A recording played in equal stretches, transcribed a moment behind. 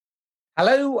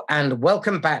Hello and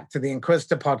welcome back to the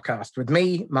Inquisitor podcast with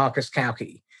me, Marcus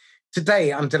Cauchi.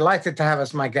 Today, I'm delighted to have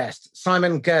as my guest,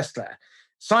 Simon Gerstler.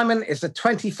 Simon is a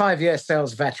 25-year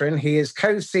sales veteran. He is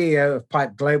co-CEO of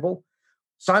Pipe Global.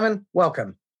 Simon,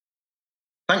 welcome.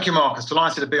 Thank you, Marcus.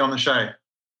 Delighted to be on the show.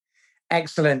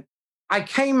 Excellent. I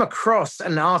came across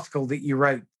an article that you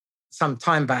wrote some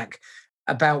time back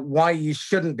about why you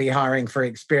shouldn't be hiring for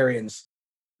experience.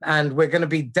 And we're going to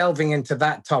be delving into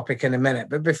that topic in a minute.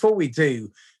 But before we do,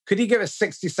 could you give us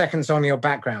 60 seconds on your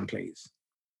background, please?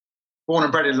 Born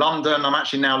and bred in London. I'm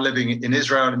actually now living in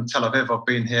Israel, in Tel Aviv. I've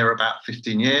been here about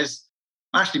 15 years.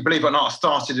 Actually, believe it or not, I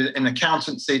started in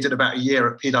accountancy, did about a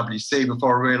year at PwC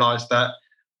before I realised that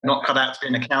not cut out to be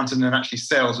an accountant, and actually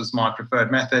sales was my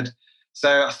preferred method.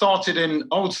 So I started in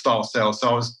old style sales. So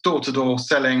I was door-to-door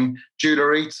selling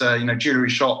jewellery to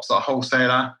jewellery shops, like a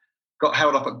wholesaler. Got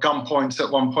held up at gunpoint at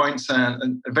one point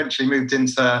and eventually moved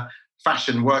into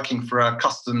fashion, working for a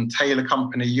custom tailor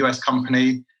company, US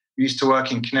company. We used to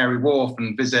work in Canary Wharf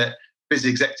and visit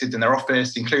busy executives in their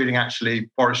office, including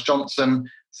actually Boris Johnson.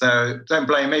 So don't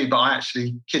blame me, but I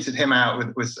actually kitted him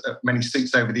out with many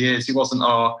suits over the years. He wasn't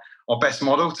our best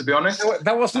model, to be honest.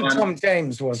 That wasn't Tom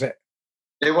James, was it?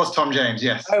 It was Tom James,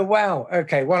 yes. Oh, wow.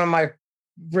 Okay. One of my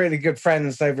really good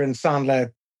friends over in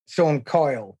Sandler, Sean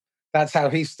Coyle, that's how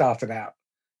he started out.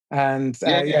 And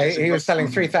he was selling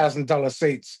 $3,000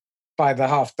 suits by the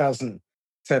half dozen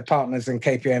to partners in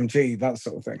KPMG, that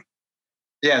sort of thing.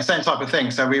 Yeah, same type of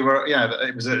thing. So we were,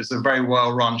 it was a very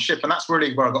well-run ship. And that's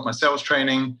really where I got my sales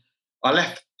training. I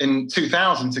left in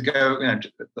 2000 to go,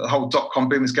 the whole dot-com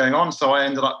boom was going on. So I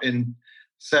ended up in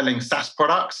selling SaaS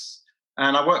products.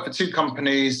 And I worked for two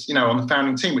companies, on the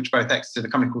founding team, which both exited, a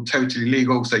company called Totally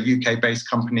Legal, so UK-based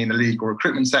company in the legal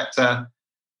recruitment sector.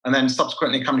 And then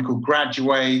subsequently a company called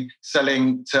Graduate,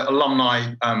 selling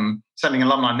alumni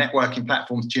networking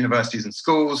platforms to universities and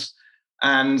schools.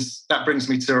 And that brings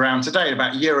me to around today.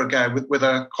 About a year ago, with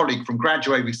a colleague from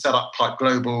Graduate, we set up Pipe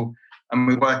Global, and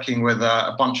we're working with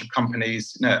a bunch of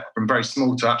companies, from very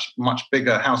small to much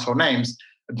bigger household names,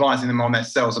 advising them on their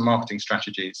sales and marketing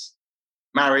strategies.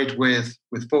 Married with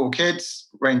 4 kids,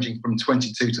 ranging from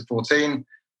 22 to 14.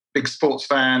 Big sports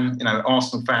fan,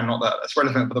 Arsenal fan, not that that's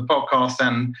relevant for the podcast,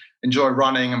 and enjoy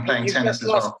running and playing tennis as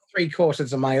well. You've lost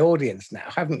 3/4 of my audience now,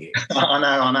 haven't you? I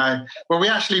know. Well, we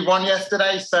actually won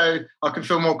yesterday, so I can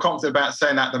feel more confident about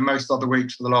saying that than most other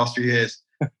weeks for the last few years.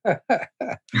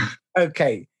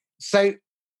 Okay. So,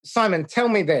 Simon, tell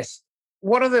me this.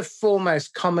 What are the 4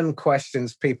 most common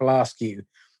questions people ask you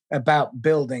about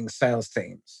building sales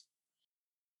teams?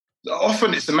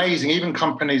 Often it's amazing, even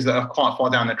companies that are quite far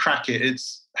down the track,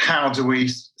 it's how do we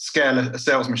scale a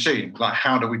sales machine? Like,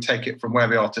 how do we take it from where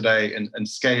we are today and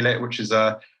scale it, which is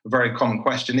a very common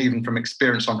question, even from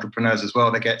experienced entrepreneurs as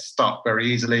well. They get stuck very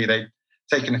easily. They've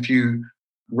taken a few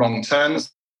wrong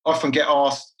turns. Often get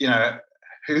asked,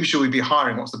 who should we be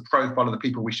hiring? What's the profile of the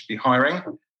people we should be hiring?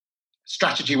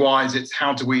 Strategy-wise, it's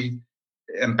how do we,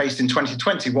 and based in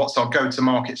 2020, what's our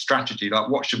go-to-market strategy? Like,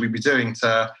 what should we be doing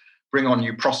to bring on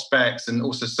new prospects and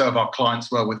also serve our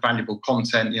clients well with valuable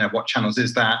content? What channels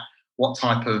is that? What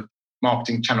type of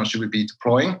marketing channels should we be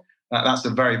deploying? That's a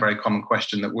very, very common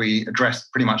question that we address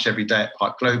pretty much every day at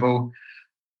Pipe Global.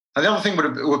 And the other thing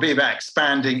would be about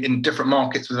expanding in different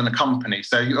markets within a company.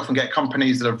 So you often get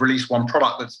companies that have released one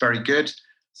product that's very good.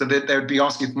 So they would be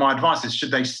asking for my advice is,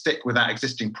 should they stick with that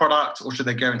existing product, or should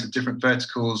they go into different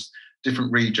verticals,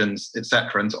 different regions,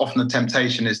 etc.? And often the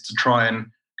temptation is to try and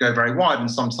go very wide,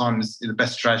 and sometimes the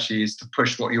best strategy is to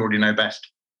push what you already know best.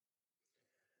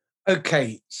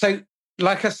 Okay, so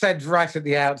like I said right at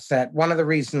the outset, one of the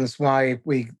reasons why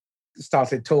we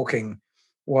started talking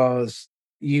was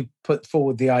you put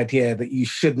forward the idea that you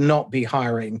should not be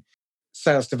hiring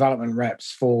sales development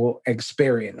reps for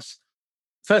experience.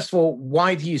 First of all,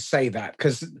 why do you say that?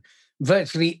 Because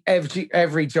virtually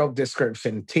every job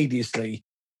description tediously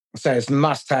says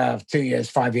must have 2 years,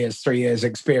 5 years, 3 years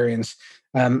experience,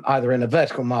 either in a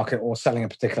vertical market or selling a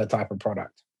particular type of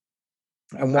product.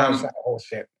 And why is that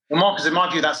horseshit? Well, Marcus, in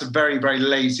my view, that's a very, very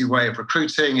lazy way of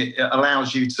recruiting. It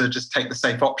allows you to just take the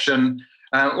safe option.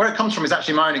 Where it comes from is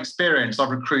actually my own experience. I've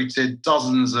recruited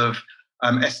dozens of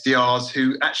SDRs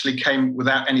who actually came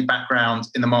without any background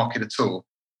in the market at all.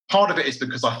 Part of it is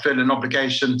because I feel an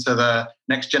obligation to the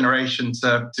next generation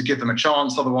to give them a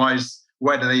chance. Otherwise,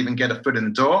 where do they even get a foot in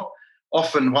the door?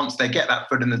 Often, once they get that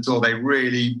foot in the door, they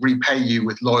really repay you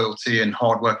with loyalty and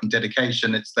hard work and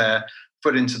dedication. It's their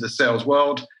foot into the sales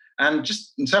world. And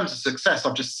just in terms of success,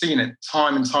 I've just seen it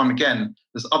time and time again.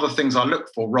 There's other things I look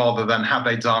for rather than have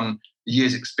they done a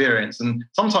year's experience. And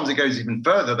sometimes it goes even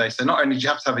further. They say not only do you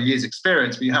have to have a year's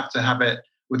experience, but you have to have it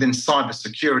within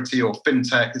cybersecurity or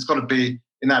fintech. It's got to be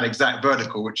in that exact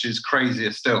vertical, which is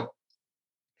crazier still.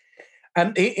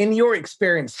 In your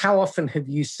experience, how often have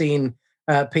you seen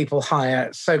people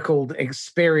hire so-called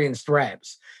experienced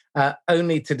reps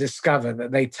only to discover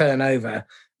that they turn over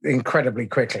incredibly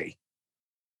quickly?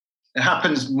 It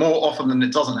happens more often than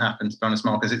it doesn't happen, to be honest,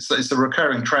 Marcus. It's a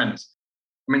recurring trend.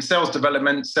 I mean, sales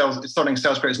development, starting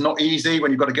sales career is not easy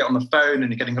when you've got to get on the phone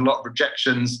and you're getting a lot of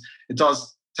rejections. It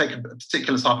does take a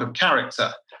particular type of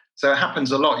character. So it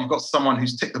happens a lot. You've got someone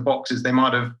who's ticked the boxes. They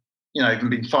might have, even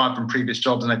been fired from previous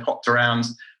jobs and they popped around,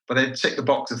 but they've ticked the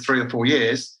box of 3 or 4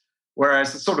 years.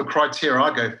 Whereas the sort of criteria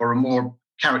I go for are more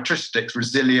characteristics,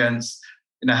 resilience,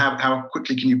 how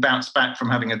quickly can you bounce back from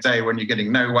having a day when you're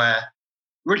getting nowhere?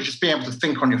 Really just being able to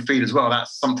think on your feet as well.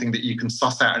 That's something that you can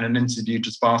suss out in an interview,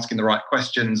 just by asking the right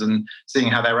questions and seeing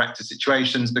how they react to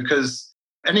situations. Because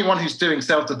anyone who's doing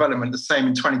self-development the same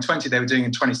in 2020 they were doing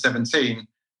in 2017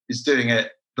 is doing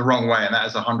it the wrong way. And that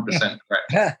is 100%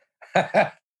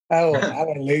 correct. Oh,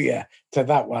 hallelujah to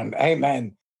that one.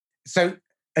 Amen. So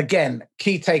again,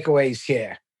 key takeaways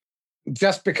here.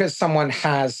 Just because someone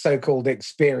has so-called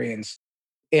experience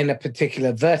in a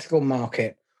particular vertical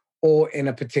market or in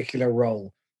a particular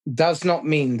role does not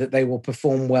mean that they will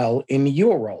perform well in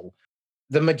your role.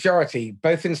 The majority,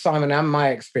 both in Simon and my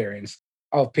experience,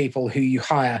 of people who you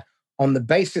hire on the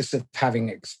basis of having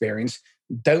experience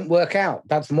don't work out.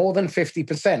 That's more than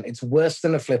 50%. It's worse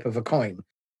than a flip of a coin.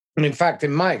 And in fact,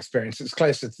 in my experience, it's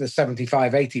closer to the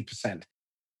 75, 80%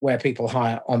 where people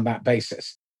hire on that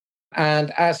basis.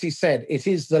 And as he said, it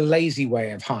is the lazy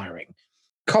way of hiring.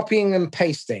 Copying and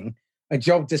pasting a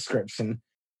job description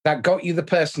that got you the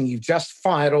person you've just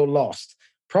fired or lost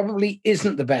probably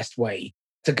isn't the best way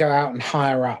to go out and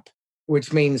hire up,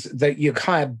 which means that you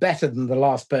hire better than the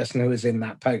last person who was in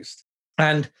that post.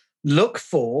 And look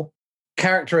for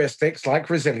characteristics like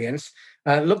resilience.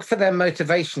 Look for their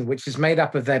motivation, which is made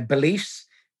up of their beliefs,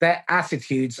 their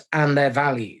attitudes, and their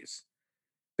values.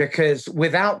 Because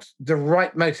without the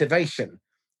right motivation,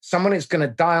 someone is going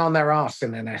to die on their ass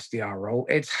in an SDR role.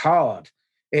 It's hard.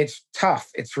 It's tough.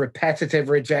 It's repetitive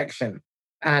rejection,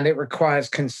 and it requires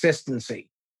consistency.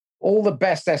 All the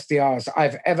best SDRs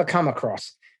I've ever come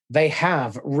across, they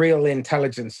have real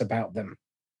intelligence about them.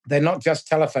 They're not just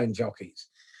telephone jockeys.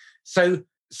 So,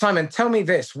 Simon, tell me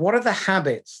this. What are the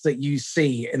habits that you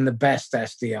see in the best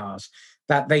SDRs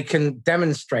that they can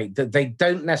demonstrate that they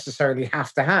don't necessarily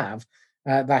have to have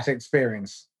that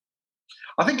experience?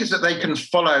 I think it's that they can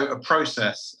follow a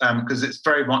process because it's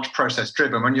very much process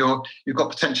driven. When you've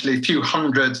got potentially a few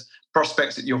hundred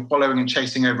prospects that you're following and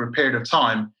chasing over a period of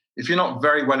time, if you're not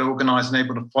very well organized and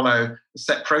able to follow a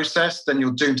set process, then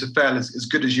you're doomed to fail as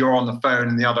good as you're on the phone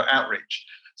and the other outreach.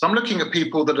 So I'm looking at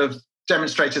people that have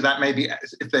demonstrated that maybe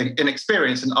if they're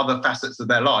inexperienced in other facets of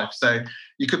their life. So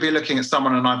you could be looking at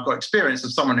someone, and I've got experience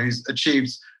of someone who's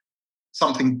achieved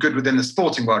something good within the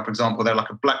sporting world. For example, they're like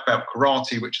a black belt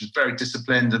karate, which is very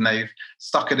disciplined, and they've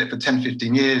stuck at it for 10,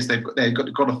 15 years. They've got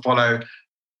to follow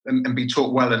and be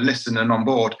taught well and listen and on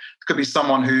board. It could be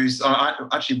someone who's, I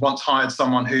actually once hired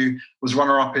someone who was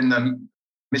runner-up in the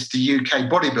Mr. UK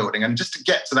bodybuilding, and just to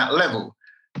get to that level,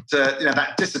 to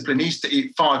that discipline, he used to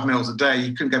eat 5 meals a day.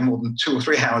 You couldn't go more than 2 or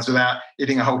 3 hours without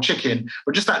eating a whole chicken.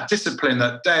 But just that discipline,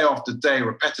 that day after day,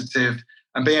 repetitive,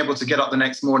 and being able to get up the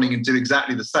next morning and do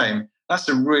exactly the same, that's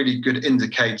a really good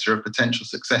indicator of potential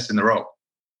success in the role.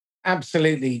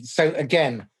 Absolutely. So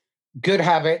again, good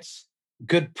habits,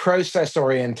 good process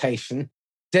orientation,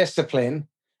 discipline,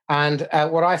 and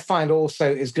what I find also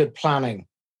is good planning.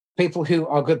 People who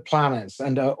are good planners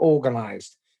and are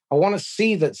organized. I want to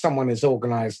see that someone is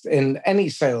organized in any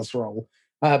sales role,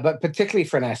 but particularly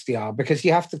for an SDR, because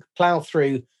you have to plow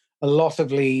through a lot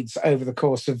of leads over the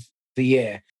course of the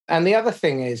year. And the other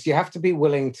thing is you have to be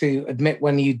willing to admit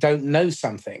when you don't know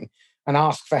something and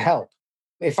ask for help.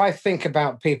 If I think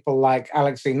about people like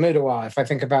Alexine Moudawar, if I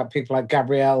think about people like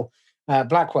Gabrielle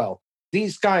Blackwell,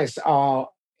 these guys are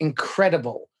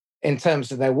incredible in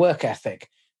terms of their work ethic,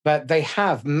 but they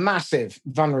have massive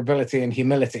vulnerability and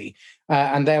humility,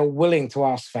 and they're willing to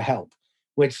ask for help,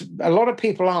 which a lot of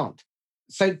people aren't.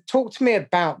 So talk to me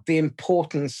about the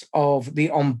importance of the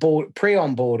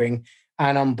pre-onboarding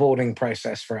and onboarding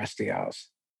process for SDRs.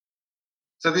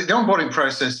 So the onboarding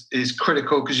process is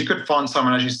critical because you could find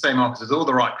someone, as you say, Marcus, with all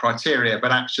the right criteria,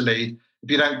 but actually,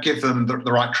 if you don't give them the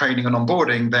right training and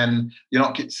onboarding, then you're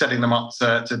not setting them up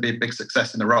to be a big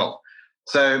success in the role.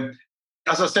 So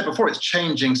as I said before, it's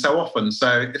changing so often.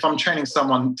 So if I'm training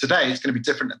someone today, it's going to be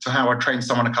different to how I trained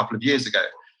someone a couple of years ago.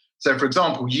 So for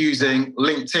example, using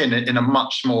LinkedIn in a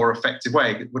much more effective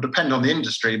way, it would depend on the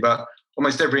industry, but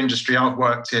almost every industry I've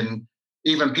worked in,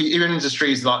 even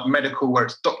industries like medical, where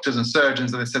it's doctors and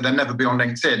surgeons, and they said they'll never be on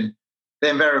LinkedIn, they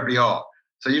invariably are.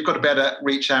 So you've got to be able to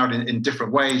reach out in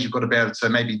different ways. You've got to be able to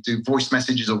maybe do voice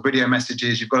messages or video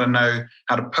messages. You've got to know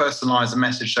how to personalize a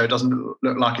message so it doesn't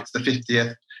look like it's the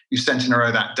 50th you sent in a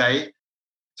row that day.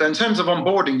 So in terms of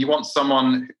onboarding, you want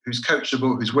someone who's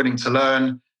coachable, who's willing to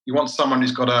learn. You want someone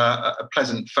who's got a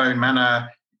pleasant phone manner.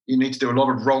 You need to do a lot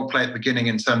of role play at the beginning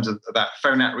in terms of that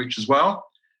phone outreach as well.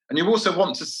 And you also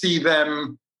want to see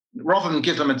them, rather than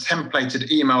give them a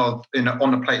templated email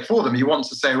on a plate for them, you want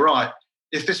to say, right,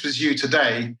 if this was you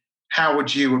today, how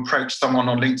would you approach someone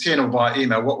on LinkedIn or via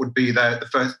email? What would be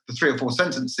the 3 or 4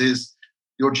 sentences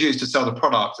you'd use to sell the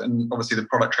product? And obviously the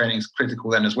product training is critical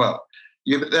then as well.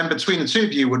 Then between the two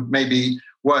of you would maybe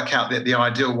work out the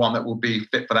ideal one that will be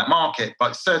fit for that market.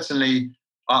 But certainly,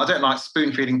 I don't like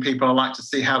spoon feeding people. I like to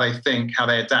see how they think, how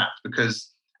they adapt. Because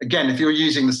again, if you're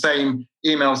using the same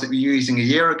emails that you were using a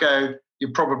year ago,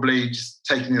 you're probably just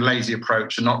taking the lazy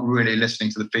approach and not really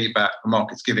listening to the feedback the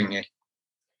market's giving you.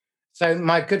 So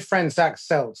my good friend Zach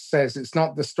Seltz says it's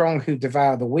not the strong who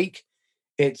devour the weak,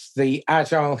 it's the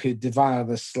agile who devour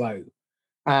the slow.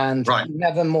 And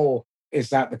never more is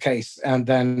that the case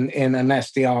than in an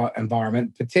SDR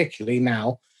environment, particularly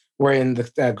now we're in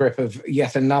the grip of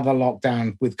yet another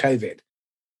lockdown with COVID.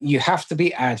 You have to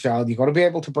be agile. You've got to be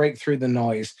able to break through the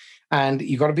noise, and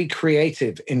you've got to be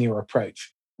creative in your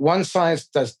approach. One size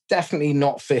does definitely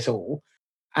not fit all.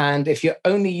 And if you're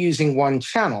only using one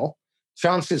channel,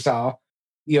 chances are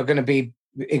you're going to be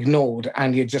ignored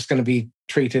and you're just going to be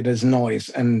treated as noise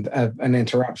and an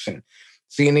interruption.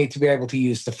 So you need to be able to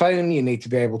use the phone, you need to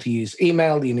be able to use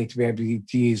email, you need to be able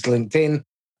to use LinkedIn.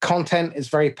 Content is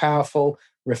very powerful,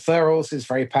 referrals is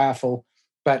very powerful,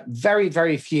 but very,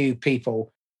 very few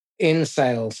people in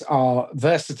sales are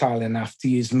versatile enough to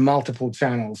use multiple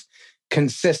channels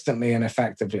consistently and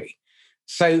effectively.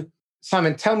 So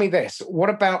Simon, tell me this, what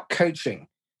about coaching?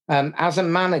 As a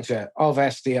manager of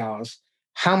SDRs,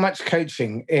 how much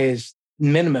coaching is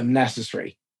minimum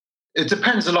necessary? It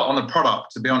depends a lot on the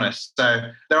product, to be honest.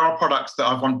 So there are products that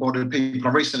I've onboarded people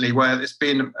on recently where it's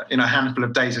been a handful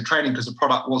of days of training because the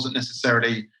product wasn't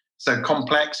necessarily so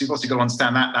complex. You've also got to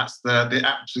understand that that's the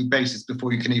absolute basis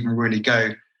before you can even really go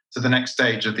to the next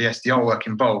stage of the SDR work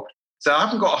involved. So I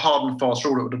haven't got a hard and fast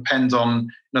rule. It would depend on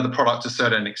the product to a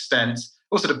certain extent. It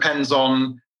also depends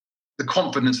on the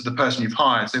confidence of the person you've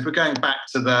hired. So if we're going back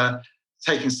to the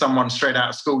taking someone straight out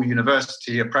of school,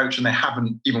 university approach, and they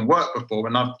haven't even worked before,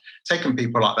 and I've taken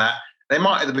people like that, they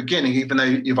might at the beginning, even though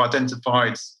you've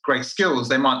identified great skills,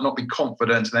 they might not be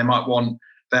confident and they might want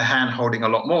their hand holding a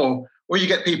lot more. Or you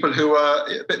get people who are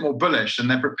a bit more bullish and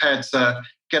they're prepared to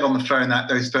get on the phone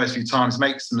those first few times,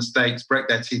 make some mistakes, break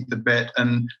their teeth a bit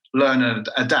and learn and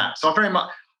adapt. So I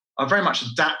very much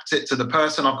adapt it to the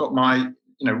person. I've got my,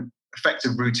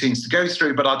 effective routines to go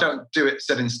through, but I don't do it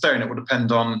set in stone. It will depend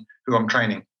on who I'm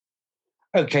training.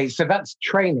 Okay, so that's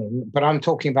training, but I'm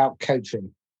talking about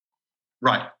coaching.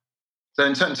 Right. So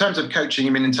in terms of coaching,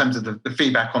 you mean in terms of the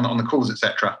feedback on the calls,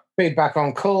 etc.? Feedback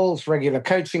on calls, regular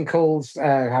coaching calls,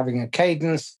 having a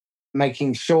cadence,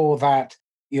 making sure that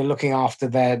you're looking after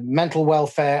their mental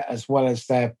welfare as well as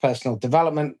their personal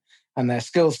development and their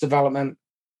skills development.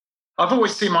 I've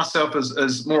always seen myself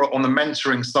as more on the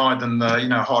mentoring side than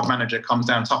the hard manager comes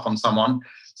down tough on someone.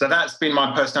 So that's been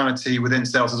my personality within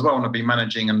sales as well. When I've been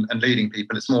managing and leading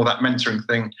people, it's more that mentoring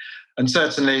thing, and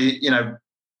certainly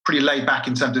pretty laid back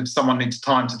in terms of someone needs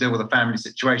time to deal with a family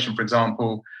situation, for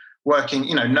example, working,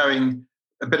 knowing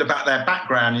a bit about their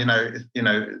background,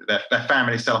 their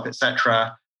family setup,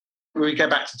 etc. We go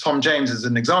back to Tom James as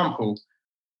an example.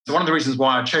 So one of the reasons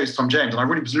why I chose Tom James, and I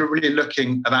really was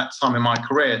looking at that time in my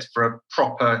career for a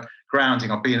proper grounding.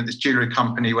 I've been at this jewelry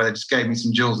company where they just gave me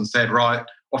some jewels and said, right,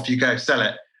 off you go, sell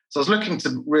it. So I was looking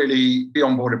to really be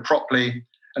onboarded properly.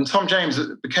 And Tom James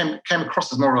came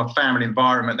across as more of a family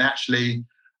environment. They actually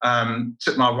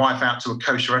took my wife out to a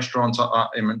kosher restaurant,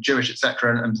 Jewish,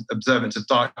 etc., and observance of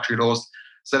dietary laws.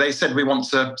 So they said, we want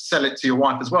to sell it to your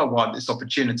wife as well, why this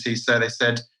opportunity. So they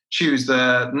said, choose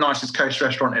the nicest kosher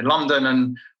restaurant in London,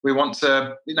 and we want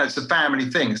to, it's a family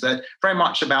thing. So very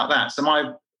much about that.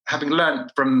 So having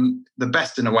learned from the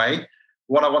best in a way,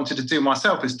 what I wanted to do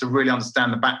myself is to really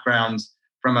understand the background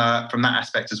from that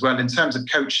aspect as well. In terms of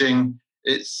coaching,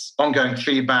 it's ongoing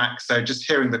feedback. So just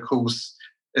hearing the calls,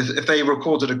 if they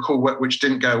recorded a call which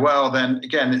didn't go well, then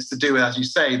again, it's to do with, as you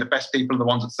say, the best people are the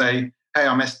ones that say, hey,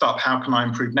 I messed up. How can I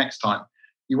improve next time?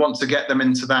 You want to get them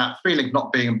into that feeling of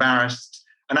not being embarrassed.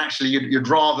 And actually, you'd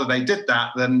rather they did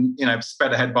that than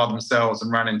sped ahead by themselves and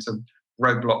ran into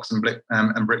roadblocks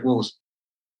and brick walls.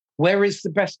 Where is the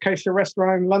best kosher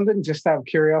restaurant in London? Just out of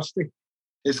curiosity.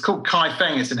 It's called Kai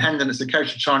Feng. It's in Hendon. It's a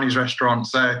kosher Chinese restaurant.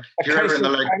 So if you're ever in the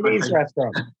local Chinese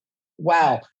restaurant.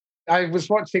 Wow. I was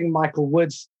watching Michael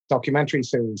Wood's documentary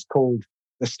series called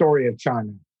The Story of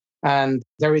China. And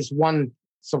there is one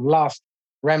sort of last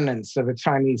remnants of a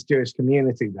Chinese Jewish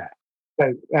community there.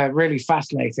 So really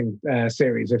fascinating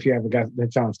series if you ever get the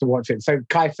chance to watch it. So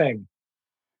Kai Feng.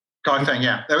 Kai Feng,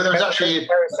 yeah. There was actually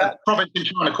a province in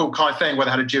China called Kai Feng where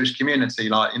they had a Jewish community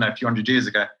like, a few hundred years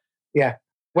ago. Yeah.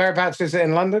 Whereabouts is it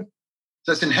in London?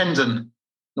 So it's in Hendon.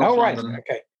 North London.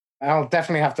 Okay. I'll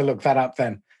definitely have to look that up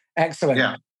then. Excellent.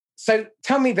 Yeah. So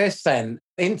tell me this then,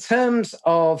 in terms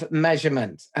of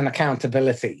measurement and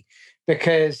accountability,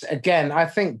 because again, I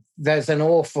think there's an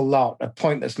awful lot of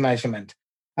pointless measurement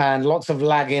and lots of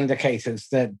lag indicators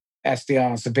that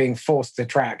SDRs are being forced to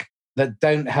track that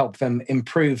don't help them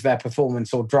improve their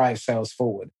performance or drive sales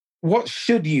forward. What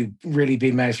should you really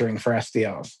be measuring for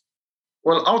SDRs?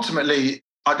 Well, ultimately,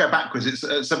 I go backwards.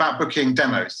 It's about booking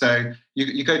demos. So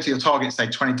you go to your target, say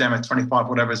 20 demos, 25,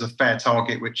 whatever is a fair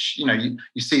target, which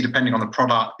you see depending on the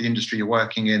product, the industry you're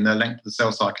working in, the length of the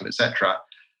sales cycle, etc.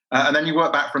 And then you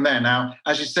work back from there. Now,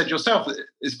 as you said yourself,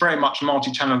 it's very much a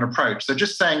multi-channel approach. So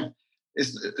just saying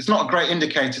it's not a great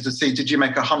indicator to see, did you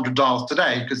make 100 dials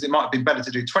today? Because it might be better to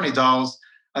do 20 dials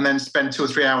and then spend 2 or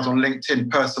 3 hours on LinkedIn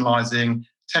personalizing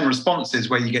 10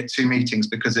 responses where you get 2 meetings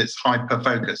because it's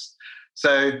hyper-focused.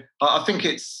 So I think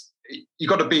you've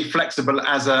got to be flexible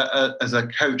as a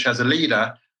coach, as a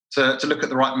leader, to look at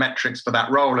the right metrics for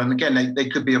that role. And again, they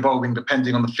could be evolving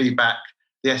depending on the feedback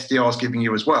the SDR is giving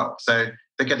you as well. So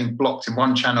they're getting blocked in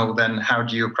one channel, then how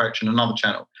do you approach in another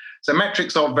channel? So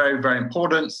metrics are very, very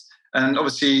important. And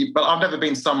obviously, but I've never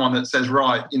been someone that says,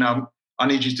 right, I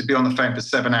need you to be on the phone for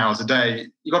 7 hours a day.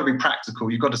 You've got to be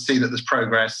practical. You've got to see that there's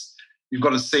progress. You've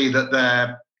got to see that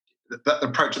the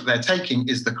approach that they're taking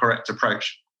is the correct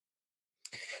approach.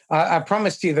 I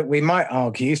promised you that we might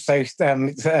argue, so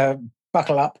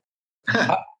buckle up.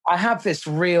 I have this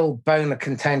real bone of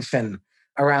contention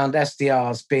around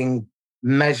SDRs being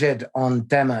measured on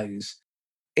demos.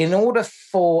 In order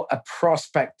for a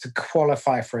prospect to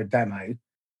qualify for a demo,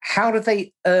 how do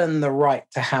they earn the right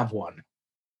to have one?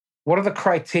 What are the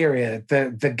criteria,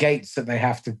 the gates that they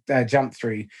have to jump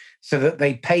through so that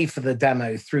they pay for the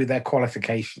demo through their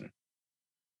qualification?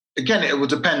 Again, it will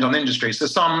depend on industry. So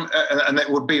some, and it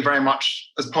would be very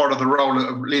much as part of the role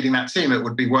of leading that team, it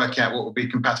would be working out what would be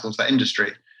compatible to that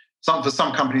industry. For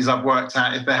some companies I've worked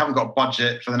at, if they haven't got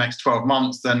budget for the next 12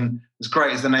 months, then as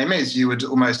great as the name is, you would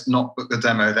almost not book the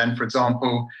demo then. For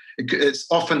example, it's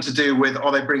often to do with,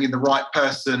 are they bringing the right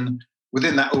person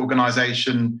within that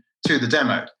organization to the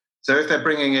demo? So if they're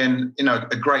bringing in,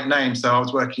 a great name, so I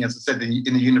was working, as I said,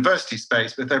 in the university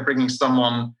space, but if they're bringing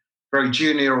someone very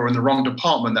junior or in the wrong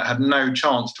department that had no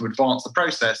chance to advance the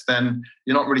process, then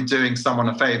you're not really doing someone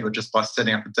a favor just by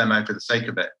setting up a demo for the sake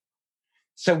of it.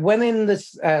 So when in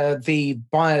this the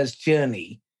buyer's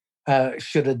journey,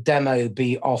 should a demo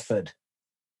be offered?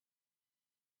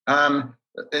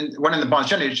 When in the buyer's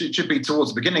journey, it should be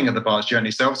towards the beginning of the buyer's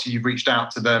journey. So obviously you've reached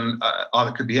out to them,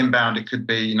 either it could be inbound, it could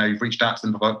be, you've reached out to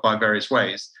them by various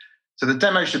ways. So the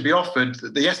demo should be offered.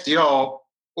 The SDR,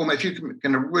 if you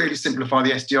can really simplify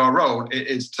the SDR role, it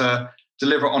is to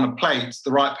deliver on a plate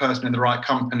the right person in the right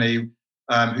company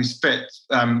who's fit,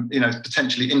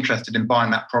 potentially interested in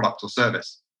buying that product or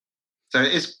service. So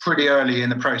it is pretty early in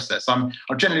the process. I've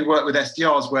generally worked with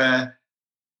SDRs where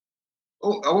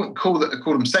I wouldn't call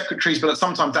them secretaries, but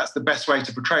sometimes that's the best way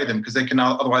to portray them because they can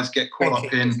otherwise get caught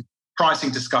up in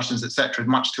pricing discussions, etc.,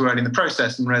 much too early in the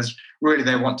process. And whereas really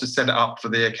they want to set it up for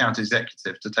the account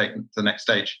executive to take them to the next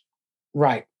stage.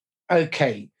 Right.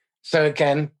 Okay. So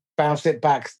again, bounce it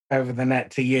back over the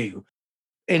net to you.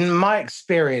 In my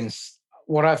experience,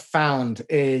 what I've found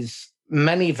is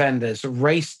many vendors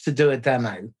race to do a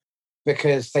demo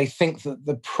because they think that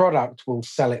the product will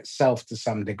sell itself to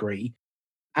some degree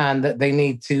and that they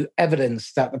need to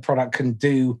evidence that the product can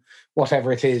do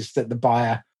whatever it is that the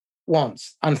buyer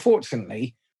wants.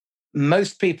 Unfortunately,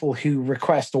 most people who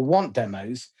request or want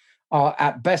demos are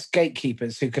at best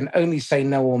gatekeepers who can only say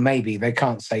no or maybe. They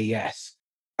can't say yes.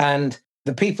 And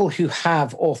the people who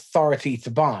have authority to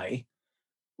buy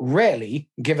rarely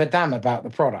give a damn about the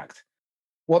product.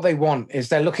 What they want is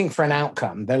they're looking for an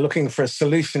outcome. They're looking for a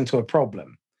solution to a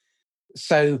problem.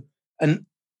 So an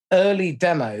early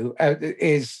demo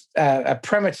is a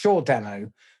premature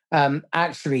demo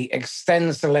actually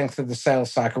extends the length of the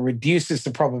sales cycle, reduces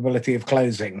the probability of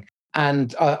closing,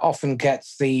 and often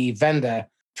gets the vendor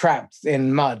trapped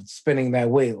in mud, spinning their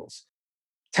wheels.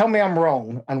 Tell me I'm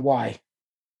wrong and why.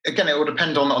 Again, it will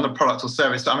depend on the product or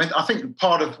service. I mean, I think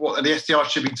part of what the SDR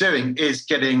should be doing is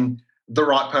getting the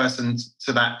right person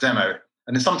to that demo.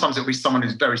 And then sometimes it'll be someone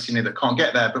who's very senior that can't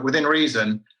get there, but within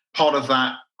reason, part of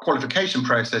that qualification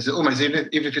process, almost even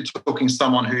if you're talking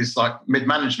someone who's like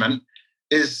mid-management,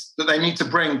 is that they need to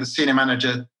bring the senior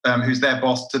manager who's their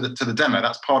boss to the demo.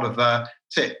 That's part of the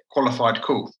TIP, qualified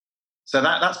call. So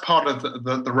that's part of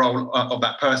the role of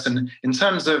that person. In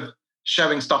terms of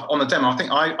showing stuff on the demo,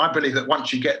 I believe that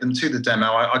once you get them to the demo,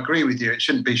 I agree with you, it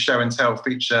shouldn't be show and tell,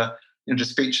 feature,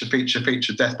 just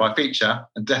feature, death by feature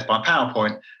and death by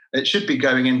PowerPoint. It should be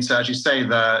going into, as you say,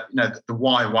 the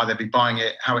why they'd be buying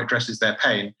it, how it addresses their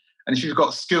pain. And if you've got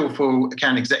a skillful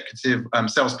account executive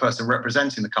salesperson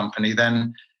representing the company,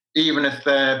 then even if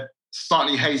they're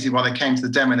slightly hazy while they came to the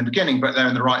demo in the beginning, but they're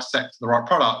in the right sector, the right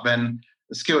product, then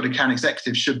the skilled account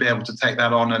executive should be able to take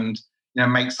that on and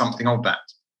make something of that.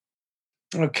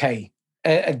 Okay.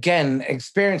 Again,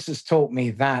 experience has taught me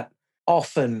that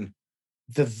often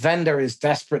the vendor is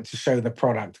desperate to show the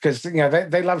product because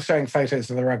they love showing photos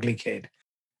of their ugly kid.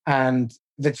 And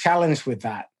the challenge with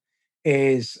that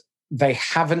is they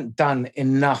haven't done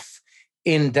enough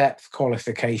in-depth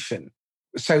qualification.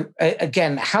 So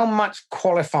again, how much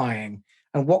qualifying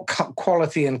and what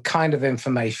quality and kind of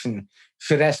information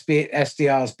should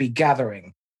SDRs be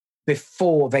gathering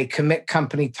before they commit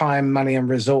company time, money, and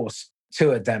resource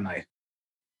to a demo?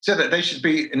 So that they should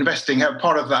be investing, have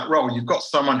part of that role. You've got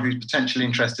someone who's potentially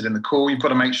interested in the call. You've got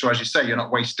to make sure, as you say, you're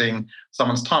not wasting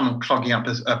someone's time and clogging up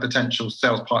a potential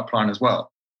sales pipeline as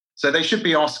well. So they should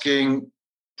be asking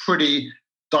pretty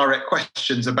direct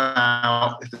questions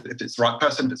about if it's the right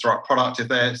person, if it's the right product, if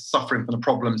they're suffering from the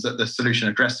problems that the solution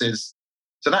addresses.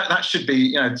 So that should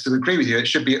be, to agree with you, it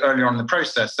should be earlier on in the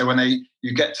process. So when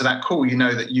you get to that call, you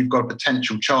know that you've got a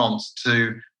potential chance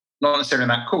to, not necessarily in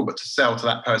that call, but to sell to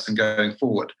that person going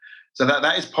forward. So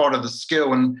that is part of the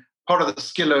skill, and part of the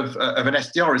skill of an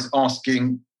SDR is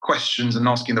asking questions and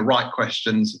asking the right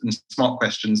questions and smart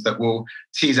questions that will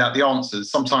tease out the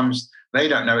answers. Sometimes they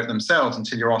don't know it themselves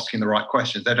until you're asking the right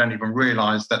questions. They don't even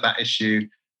realize that issue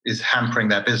is hampering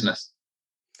their business.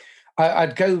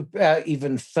 I'd go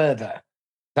even further,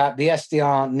 that the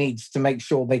SDR needs to make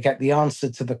sure they get the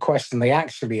answer to the question they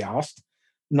actually asked,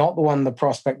 not the one the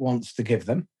prospect wants to give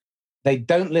them. They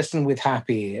don't listen with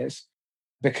happy ears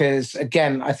because,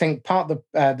 again, I think part of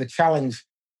the challenge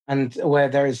and where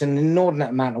there is an inordinate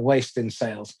amount of waste in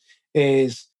sales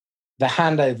is the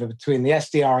handover between the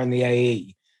SDR and the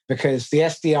AE, because the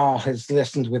SDR has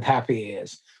listened with happy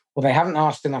ears or they haven't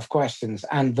asked enough questions.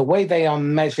 And the way they are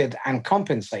measured and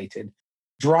compensated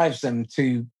drives them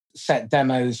to set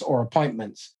demos or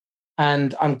appointments.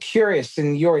 And I'm curious,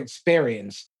 in your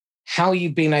experience, how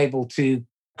you've been able to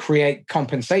create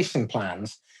compensation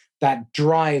plans that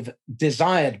drive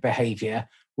desired behavior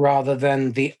rather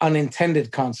than the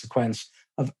unintended consequence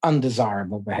of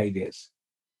undesirable behaviors.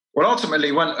 Well,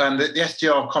 ultimately, when the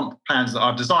SDR comp plans that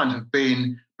I've designed have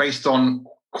been based on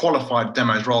qualified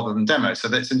demos rather than demos. So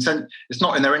it's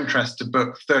not in their interest to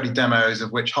book 30 demos,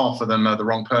 of which half of them are the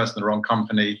wrong person, the wrong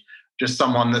company, just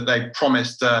someone that they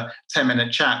promised a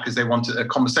 10-minute chat because they wanted a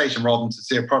conversation rather than to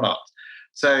see a product.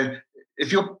 So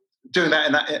if you're doing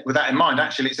that with that in mind,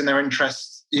 actually, it's in their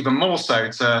interests even more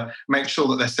so to make sure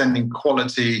that they're sending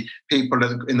quality people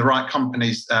in the right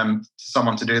companies to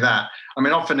someone to do that. I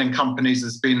mean, often in companies,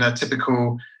 there's been a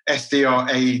typical SDR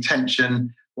AE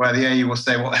tension where the AE will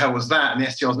say, "What the hell was that?" And the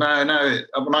SDR's,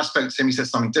 no. When I spoke to him, he said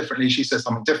something differently. She said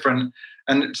something different.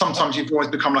 And sometimes you've always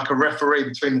become like a referee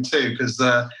between the two because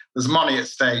there's money at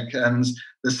stake and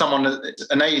there's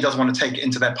an AE doesn't want to take it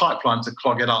into their pipeline to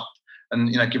clog it up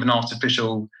and give an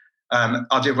artificial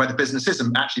idea of where the business is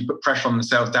and actually put pressure on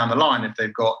themselves down the line if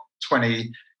they've got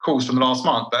 20 calls from the last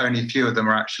month, but only a few of them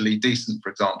are actually decent, for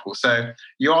example. So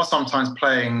you are sometimes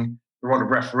playing the role of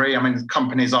referee. I mean,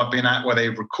 companies I've been at where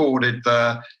they've recorded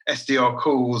the SDR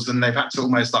calls and they've had to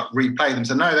almost like replay them.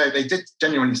 So no, they did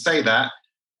genuinely say that.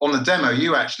 On the demo,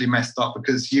 you actually messed up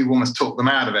because you almost talked them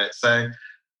out of it. So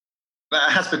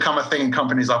that has become a thing in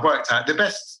companies I've worked at. The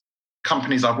best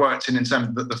companies I've worked in terms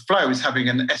of the flow is having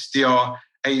an SDR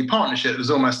AE partnership. It was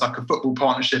almost like a football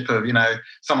partnership of,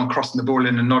 someone crossing the ball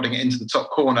in and nodding it into the top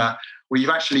corner, where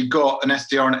you've actually got an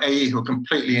SDR and AE who are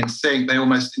completely in sync. They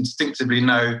almost instinctively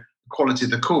know the quality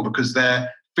of the call because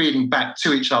they're feeding back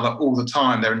to each other all the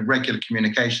time. They're in regular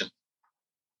communication.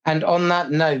 And on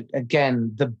that note,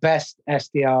 again, the best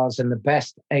SDRs and the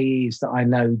best AEs that I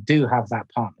know do have that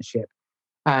partnership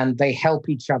and they help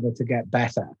each other to get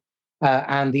better.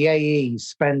 And the AE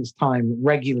spends time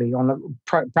regularly on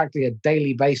practically a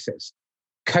daily basis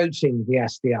coaching the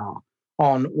SDR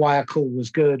on why a call was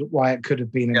good, why it could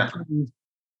have been improved,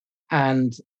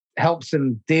 and helps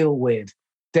them deal with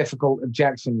difficult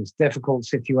objections, difficult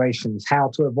situations, how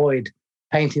to avoid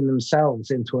painting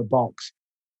themselves into a box,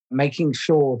 making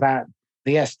sure that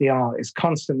the SDR is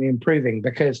constantly improving.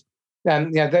 Because there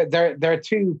are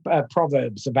two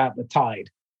proverbs about the tide.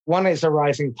 One is a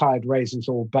rising tide raises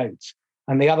all boats.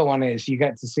 And the other one is you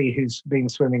get to see who's been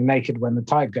swimming naked when the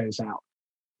tide goes out.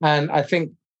 And I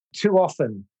think too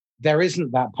often there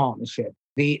isn't that partnership.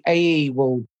 The AE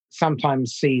will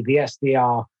sometimes see the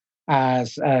SDR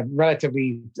as a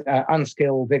relatively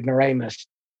unskilled ignoramus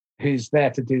who's there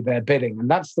to do their bidding. And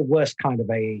that's the worst kind of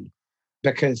AE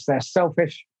because they're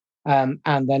selfish and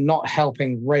they're not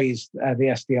helping raise the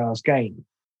SDR's game.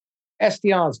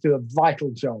 SDRs do a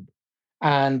vital job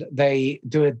and they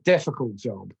do a difficult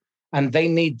job, and they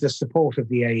need the support of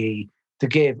the AE to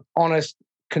give honest,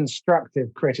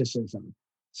 constructive criticism.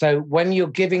 So when you're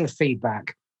giving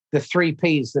feedback, the 3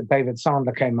 Ps that David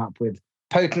Sandler came up with,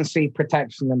 potency,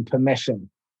 protection, and permission,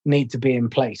 need to be in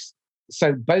place.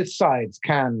 So both sides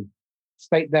can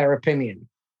state their opinion.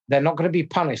 They're not going to be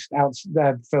punished out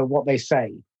for what they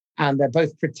say, and they're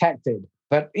both protected.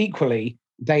 But equally,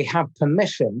 they have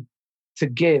permission to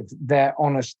give their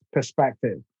honest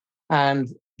perspective. And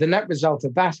the net result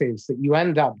of that is that you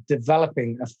end up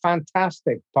developing a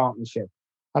fantastic partnership.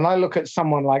 And I look at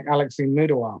someone like Alexine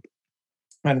Moudawar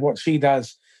and what she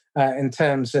does in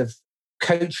terms of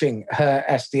coaching her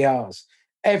SDRs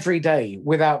every day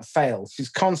without fail. She's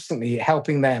constantly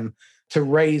helping them to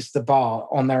raise the bar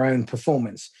on their own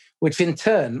performance, which in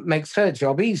turn makes her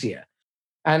job easier.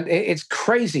 And it's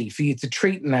crazy for you to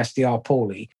treat an SDR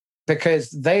poorly because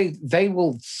they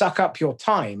will suck up your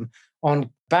time on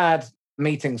bad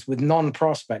meetings with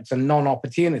non-prospects and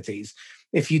non-opportunities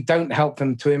if you don't help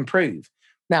them to improve.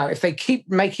 Now, if they keep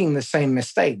making the same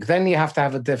mistake, then you have to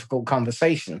have a difficult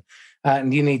conversation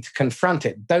and you need to confront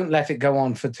it. Don't let it go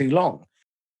on for too long.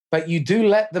 But you do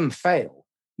let them fail.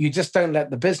 You just don't let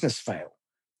the business fail.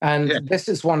 And This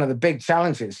is one of the big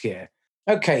challenges here.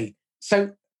 Okay,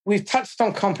 so we've touched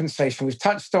on compensation. We've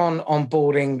touched on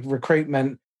onboarding,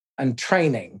 recruitment, and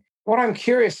training. What I'm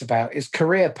curious about is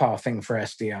career pathing for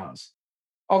SDRs.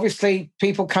 Obviously,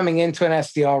 people coming into an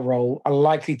SDR role are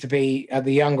likely to be at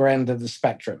the younger end of the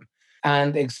spectrum.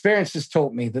 And experience has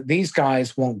taught me that these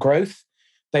guys want growth,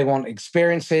 they want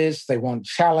experiences, they want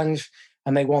challenge,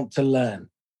 and they want to learn.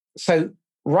 So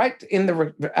right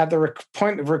at the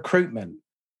point of recruitment,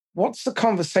 what's the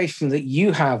conversation that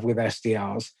you have with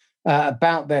SDRs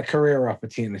about their career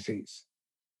opportunities?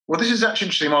 Well, this is actually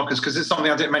interesting, Marcus, because it's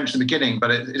something I didn't mention at the beginning, but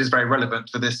it is very relevant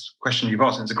for this question you've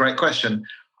asked. It's a great question.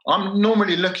 I'm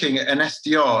normally looking at an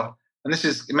SDR, and this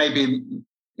is maybe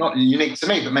not unique to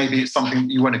me, but maybe it's something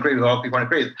you won't agree with, or other people won't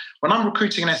agree with. When I'm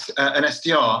recruiting an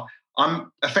SDR,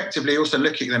 I'm effectively also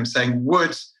looking at them saying,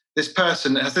 has this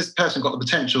person got the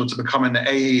potential to become an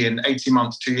AE in 18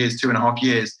 months, 2 years, 2.5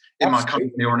 years in my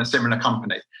company or in a similar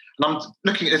company? And I'm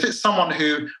looking at if it's someone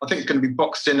who I think is going to be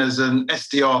boxed in as an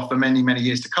SDR for many, many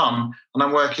years to come, and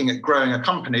I'm working at growing a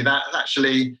company, that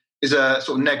actually is a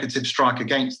sort of negative strike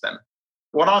against them.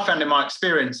 What I found in my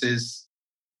experience is,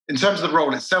 in terms of the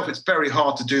role itself, it's very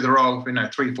hard to do the role for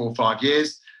 3, 4, 5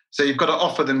 years. So you've got to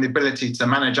offer them the ability to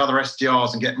manage other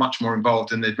SDRs and get much more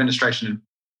involved in the administration and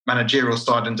managerial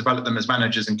side and develop them as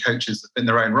managers and coaches in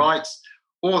their own rights.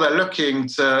 Or they're looking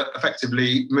to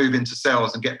effectively move into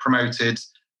sales and get promoted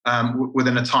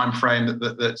within a time frame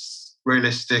that's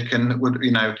realistic and would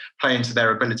play into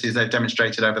their abilities they've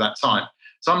demonstrated over that time.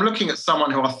 So I'm looking at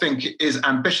someone who I think is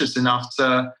ambitious enough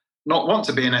to not want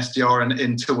to be an SDR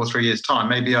in 2 or 3 years' time.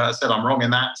 Maybe I said I'm wrong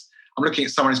in that. I'm looking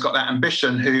at someone who's got that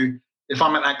ambition who, if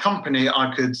I'm at that company,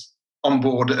 I could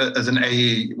onboard as an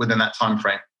AE within that time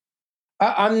frame.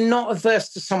 I'm not averse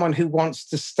to someone who wants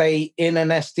to stay in an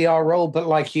SDR role, but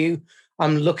like you,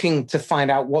 I'm looking to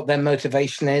find out what their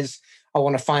motivation is. I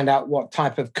want to find out what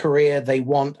type of career they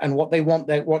want and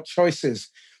what choices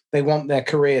they want their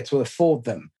career to afford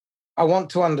them. I want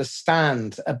to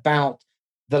understand about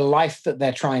the life that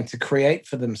they're trying to create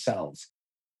for themselves.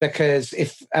 Because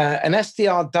if an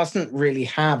SDR doesn't really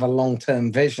have a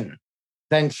long-term vision,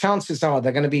 then chances are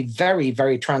they're going to be very,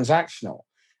 very transactional.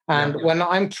 And when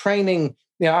I'm training,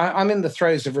 I'm in the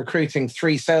throes of recruiting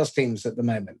 3 sales teams at the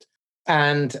moment.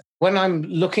 And when I'm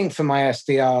looking for my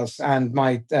SDRs and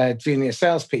my junior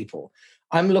salespeople,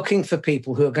 I'm looking for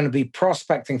people who are going to be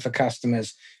prospecting for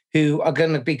customers who are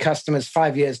going to be customers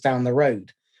 5 years down the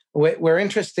road. We're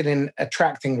interested in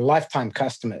attracting lifetime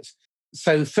customers.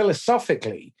 So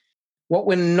philosophically, what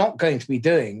we're not going to be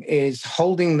doing is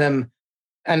holding them.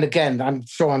 And again, I'm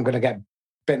sure I'm going to get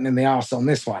bitten in the arse on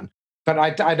this one, but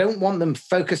I don't want them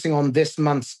focusing on this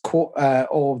month's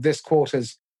or this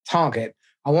quarter's target.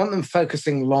 I want them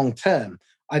focusing long term.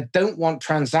 I don't want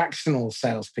transactional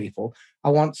salespeople. I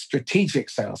want strategic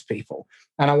salespeople.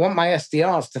 And I want my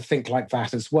SDRs to think like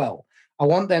that as well. I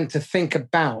want them to think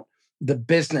about the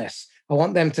business. I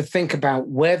want them to think about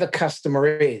where the customer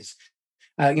is.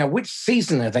 Which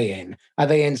season are they in? Are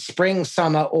they in spring,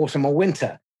 summer, autumn, or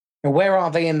winter? And where are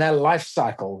they in their life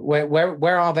cycle?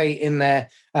 Where are they in their?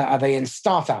 Are they in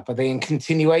startup? Are they in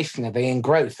continuation? Are they in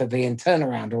growth? Are they in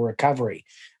turnaround or recovery?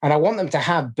 And I want them to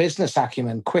have business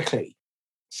acumen quickly.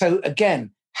 So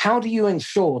again, how do you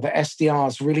ensure that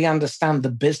SDRs really understand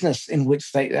the business in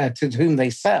which they to whom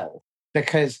they sell?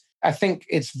 Because I think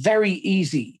it's very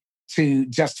easy to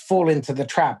just fall into the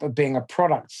trap of being a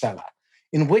product seller,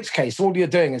 in which case all you're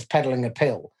doing is peddling a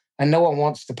pill, and no one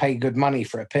wants to pay good money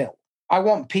for a pill. I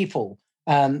want people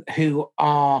who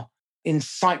are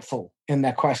insightful in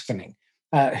their questioning,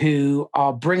 who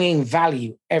are bringing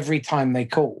value every time they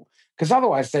call, because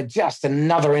otherwise they're just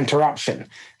another interruption.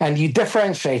 And you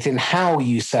differentiate in how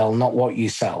you sell, not what you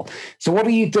sell. So what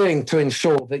are you doing to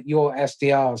ensure that your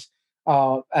SDRs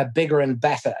are bigger and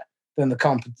better than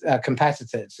the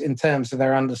competitors in terms of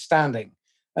their understanding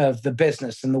of the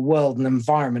business and the world and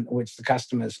environment in which the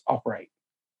customers operate?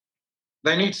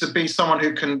 They need to be someone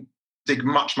who can dig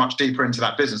much, much deeper into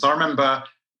that business. I remember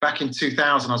back in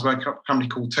 2000, I was working at a company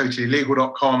called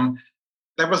TotallyLegal.com.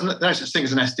 There wasn't no such thing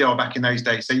as an SDR back in those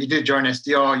days. So you did your own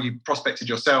SDR, you prospected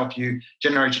yourself, you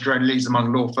generated your own leads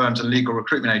among law firms and legal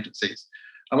recruitment agencies.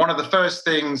 And one of the first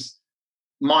things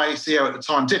my CEO at the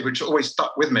time did, which always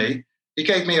stuck with me, he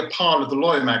gave me a pile of the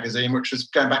Lawyer magazine, which was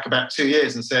going back about 2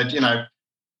 years, and said,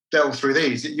 delve through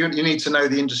these. You need to know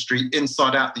the industry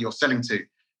inside out that you're selling to.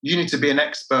 You need to be an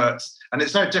expert. And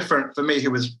it's no different for me,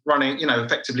 who was running,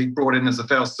 effectively brought in as a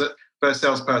first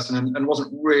salesperson and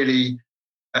wasn't really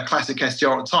a classic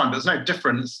SDR at the time. But there's no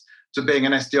difference to being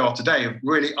an SDR today, of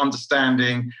really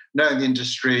understanding, knowing the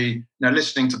industry,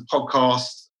 listening to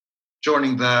podcasts,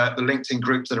 joining the LinkedIn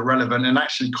groups that are relevant, and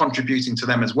actually contributing to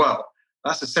them as well.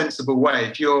 That's a sensible way.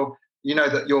 If you know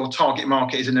that your target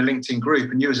market is in a LinkedIn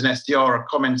group and you as an SDR are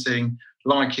commenting,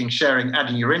 liking, sharing,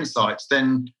 adding your insights,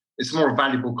 then it's a more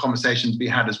valuable conversation to be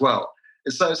had as well.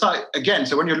 So it's like, again,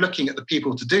 so when you're looking at the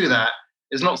people to do that,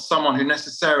 it's not someone who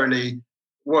necessarily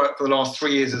worked for the last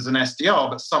 3 years as an SDR,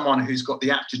 but someone who's got the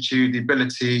aptitude, the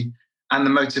ability, and the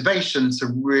motivation to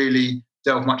really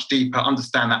delve much deeper,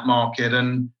 understand that market,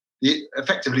 and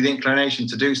effectively the inclination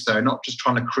to do so, not just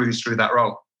trying to cruise through that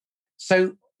role.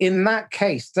 So in that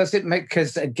case, does it make,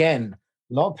 because again,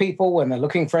 a lot of people, when they're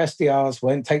looking for SDRs,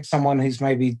 won't take someone who's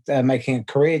maybe making a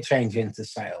career change into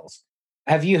sales.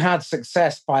 Have you had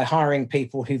success by hiring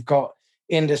people who've got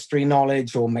industry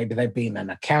knowledge, or maybe they've been an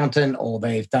accountant, or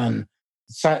they've done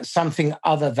something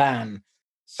other than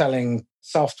selling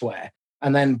software,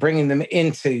 and then bringing them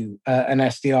into an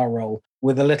SDR role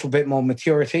with a little bit more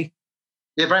maturity?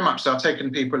 Yeah, very much so. I've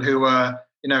taken people who were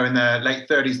in their late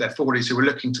 30s, their 40s, who were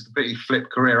looking to completely flip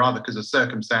career, either because of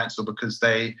circumstance or because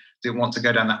they didn't want to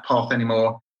go down that path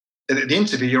anymore. At the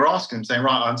interview, you're asking them, saying,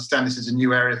 right, I understand this is a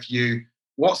new area for you.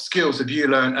 What skills have you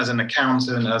learned as an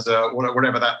accountant, as a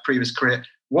whatever that previous career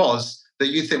was, that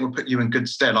you think will put you in good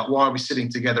stead? Like, why are we sitting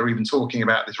together even talking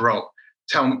about this role?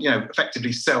 Tell me,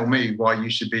 effectively sell me why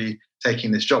you should be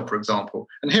taking this job, for example.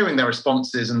 And hearing their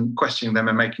responses and questioning them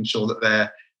and making sure that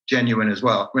they're genuine as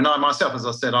well. I mean, I myself, as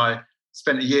I said, I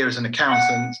spent a year as an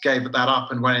accountant, gave that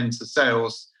up and went into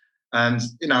sales. And,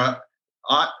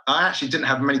 I actually didn't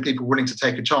have many people willing to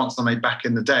take a chance on me back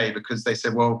in the day, because they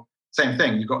said, well, same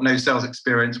thing, you've got no sales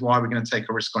experience. Why are we going to take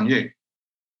a risk on you?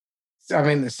 I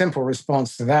mean, the simple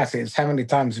response to that is, how many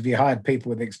times have you hired people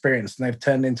with experience and they've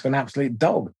turned into an absolute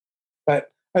dog?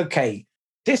 But okay,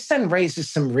 this then raises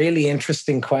some really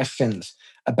interesting questions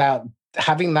about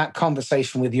having that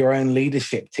conversation with your own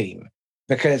leadership team.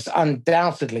 Because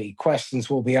undoubtedly, questions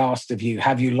will be asked of you.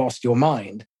 Have you lost your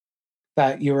mind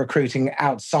that you're recruiting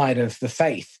outside of the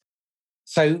faith?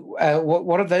 So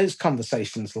what are those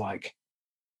conversations like?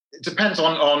 It depends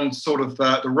on sort of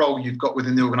the role you've got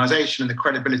within the organization and the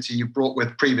credibility you've brought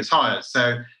with previous hires.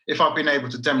 So if I've been able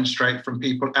to demonstrate from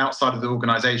people outside of the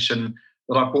organization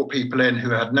that I've brought people in who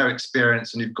had no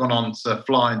experience and who've gone on to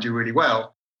fly and do really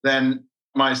well, then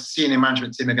my senior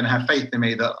management team are going to have faith in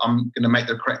me that I'm going to make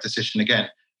the correct decision again.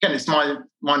 Again, it's my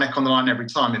neck on the line every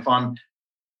time. If I'm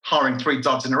hiring 3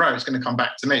 duds in a row, it's going to come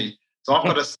back to me. So I've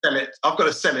got to sell it. I've got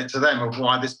to sell it to them of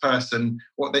why this person,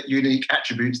 what the unique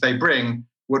attributes they bring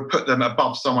would put them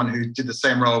above someone who did the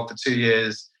same role for 2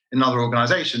 years in another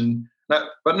organization. But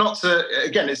not to,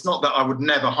 again, it's not that I would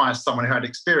never hire someone who had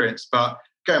experience, but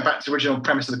going back to the original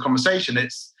premise of the conversation,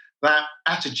 it's that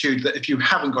attitude that if you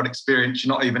haven't got experience,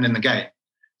 you're not even in the game.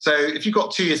 So if you've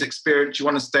got 2 years experience, you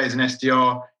want to stay as an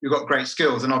SDR, you've got great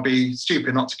skills, and I'll be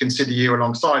stupid not to consider you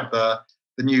alongside the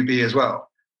newbie as well.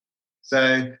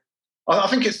 So I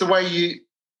think it's the way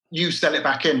you sell it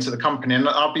back into the company. And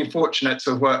I've been fortunate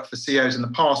to have worked for CEOs in the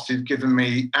past who've given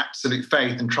me absolute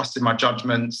faith and trusted my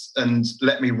judgments and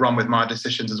let me run with my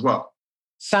decisions as well.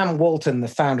 Sam Walton, the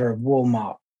founder of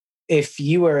Walmart, if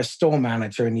you were a store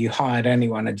manager and you hired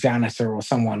anyone, a janitor or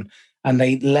someone, and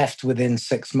they left within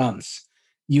 6 months,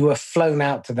 you were flown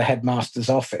out to the headmaster's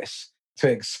office to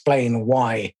explain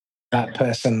why that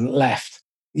person left.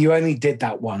 You only did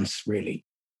that once, really.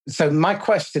 So my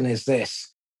question is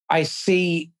this. I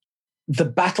see the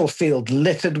battlefield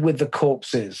littered with the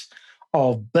corpses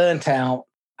of burnt out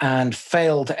and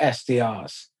failed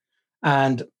SDRs.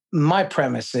 And my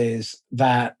premise is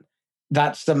that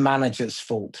that's the manager's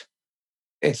fault.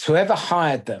 It's whoever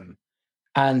hired them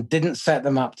and didn't set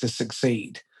them up to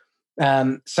succeed.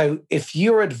 So if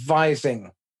you're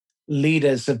advising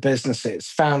leaders of businesses,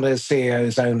 founders,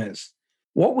 CEOs, owners,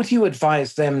 what would you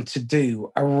advise them to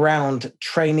do around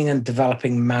training and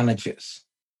developing managers?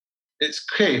 It's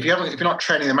key. If you're not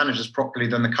training the managers properly,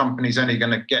 then the company's only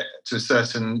going to get to a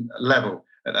certain level.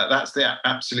 That's the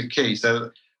absolute key. So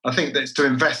I think that it's to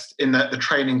invest in the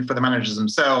training for the managers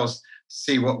themselves, to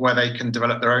see where they can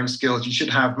develop their own skills. You should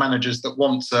have managers that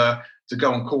want to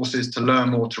go on courses, to learn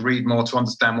more, to read more, to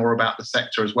understand more about the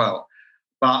sector as well.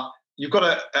 But you've got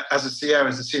to, as a CEO,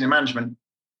 as a senior management,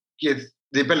 give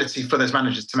the ability for those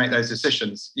managers to make those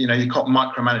decisions. You can't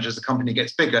micromanage as the company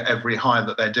gets bigger every hire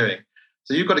that they're doing.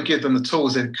 So you've got to give them the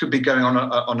tools. It could be going on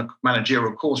a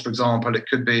managerial course, for example. It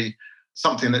could be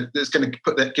something that's going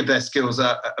to give their skills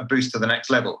a boost to the next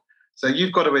level. So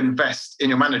you've got to invest in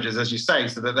your managers, as you say,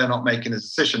 so that they're not making the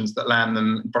decisions that land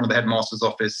them in front of the headmaster's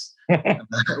office,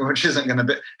 which isn't going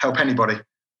to help anybody.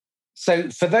 So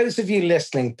for those of you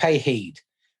listening, pay heed.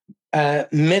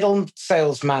 Middle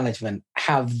sales management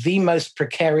have the most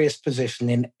precarious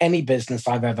position in any business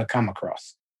I've ever come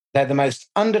across. They're the most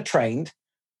undertrained,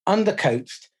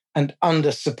 undercoached, and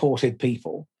under-supported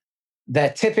people.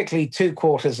 They're typically 2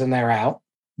 quarters and they're out.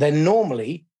 They're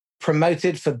normally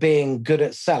promoted for being good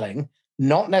at selling,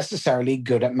 not necessarily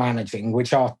good at managing,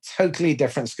 which are totally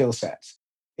different skill sets.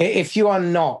 If you are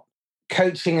not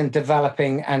coaching and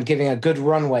developing and giving a good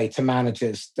runway to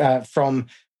managers from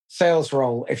sales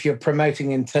role, if you're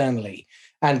promoting internally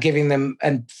and giving them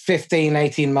a 15,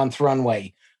 18-month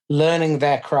runway, learning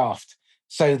their craft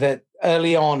so that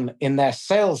early on in their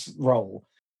sales role,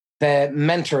 they're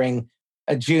mentoring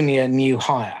a junior new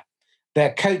hire.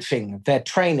 They're coaching, they're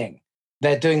training,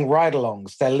 they're doing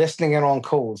ride-alongs, they're listening in on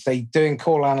calls, they're doing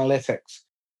call analytics.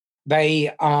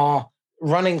 They are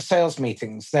running sales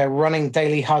meetings, they're running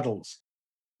daily huddles.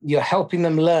 You're helping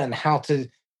them learn how to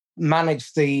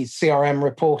manage the CRM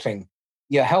reporting.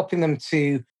 You're helping them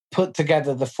to put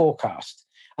together the forecast.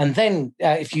 And then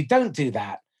if you don't do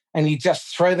that and you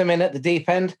just throw them in at the deep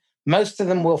end, most of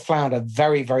them will flounder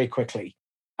very, very quickly.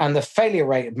 And the failure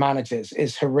rate of managers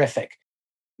is horrific.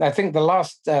 I think the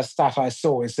last stat I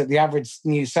saw is that the average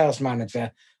new sales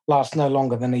manager lasts no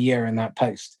longer than a year in that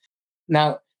post.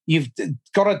 Now, you've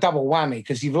got a double whammy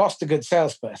because you've lost a good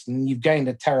salesperson and you've gained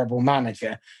a terrible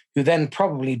manager who then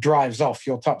probably drives off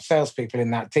your top salespeople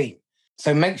in that team.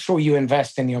 So make sure you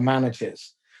invest in your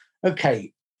managers.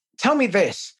 Okay, tell me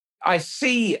this. I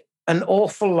see an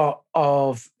awful lot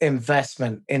of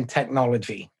investment in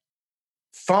technology.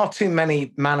 Far too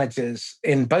many managers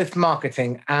in both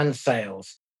marketing and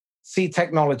sales see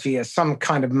technology as some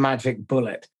kind of magic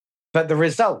bullet, but the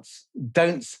results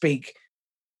don't speak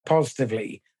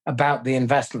positively about the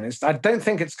investments. I don't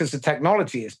think it's because the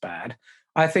technology is bad.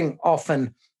 I think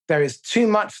often there is too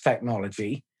much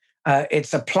technology.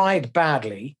 It's applied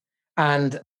badly,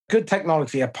 and good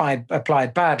technology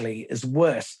applied badly is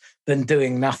worse than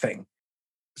doing nothing.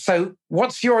 So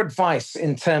what's your advice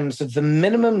in terms of the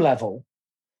minimum level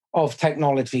of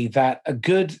technology that a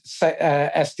good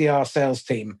SDR sales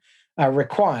team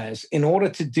requires in order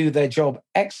to do their job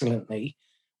excellently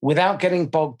without getting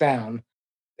bogged down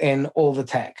in all the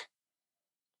tech?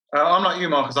 I'm like you,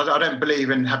 Marcus. I don't believe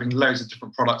in having loads of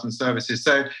different products and services.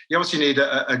 So you obviously need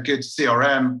a good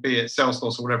CRM, be it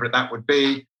Salesforce or whatever that would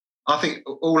be. I think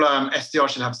all SDR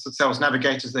should have sales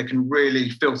navigators. They can really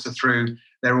filter through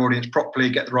their audience properly,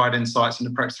 get the right insights and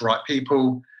approach the right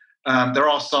people. There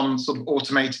are some sort of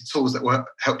automated tools that will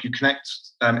help you connect,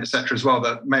 et cetera, as well,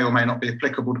 that may or may not be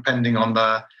applicable depending on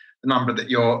the number that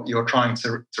you're trying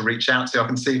to reach out to. I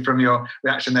can see from your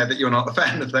reaction there that you're not a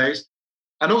fan of those.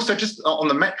 And also just on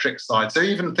the metrics side. So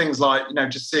even things like,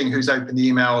 just seeing who's opened the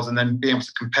emails and then being able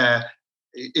to compare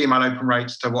email open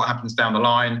rates to what happens down the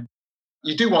line.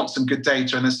 you do want some good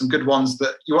data, and there's some good ones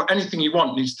that anything you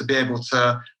want needs to be able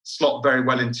to slot very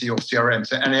well into your CRM.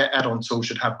 So any add-on tool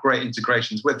should have great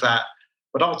integrations with that.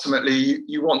 But ultimately,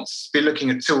 you want to be looking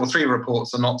at 2 or 3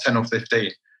 reports and not 10 or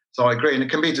 15. So I agree. And it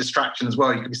can be a distraction as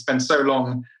well. You can spend so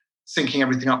long syncing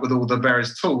everything up with all the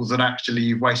various tools that actually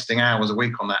you're wasting hours a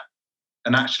week on that.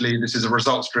 And actually, this is a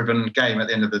results-driven game at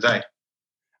the end of the day.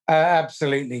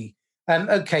 Absolutely.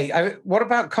 Okay. What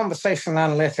about conversational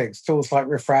analytics, tools like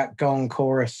Refract, Gong,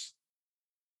 Chorus?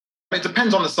 It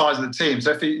depends on the size of the team.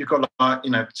 So if you've got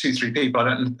 2-3 people,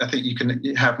 I think you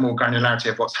can have more granularity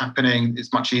of what's happening.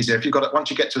 It's much easier. Once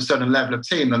you get to a certain level of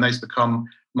team, then those become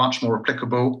much more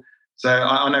applicable. So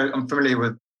I know I'm familiar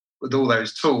with all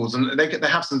those tools, and they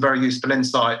have some very useful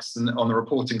insights on the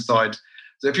reporting side.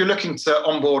 So if you're looking to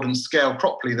onboard and scale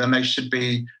properly, then they should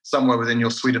be somewhere within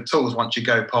your suite of tools once you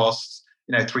go past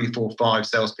 3, 4, 5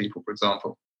 salespeople, for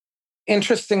example.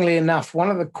 Interestingly enough, one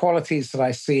of the qualities that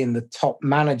I see in the top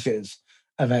managers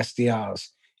of SDRs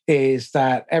is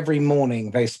that every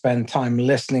morning they spend time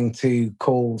listening to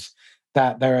calls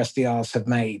that their SDRs have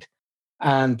made.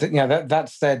 And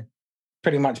that's their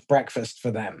pretty much breakfast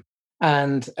for them.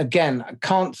 And again, I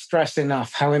can't stress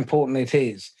enough how important it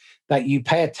is that you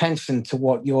pay attention to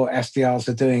what your SDRs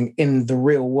are doing in the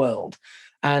real world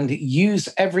and use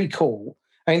every call.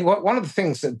 I mean, one of the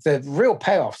things that the real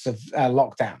payoffs of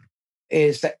lockdown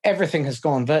is that everything has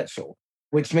gone virtual,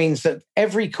 which means that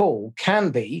every call can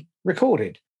be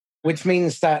recorded, which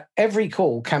means that every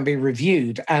call can be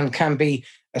reviewed and can be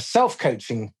a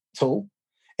self-coaching tool.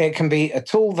 It can be a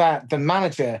tool that the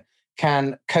manager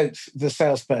can coach the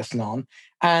salesperson on,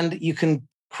 and you can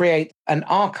create an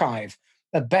archive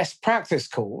of best practice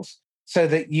calls so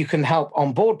that you can help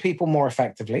onboard people more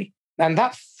effectively. And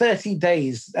that 30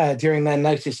 days during their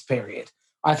notice period,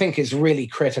 I think is really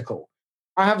critical.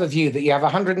 I have a view that you have a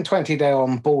 120-day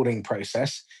onboarding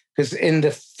process, because in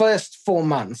the first 4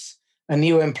 months, a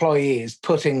new employee is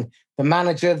putting the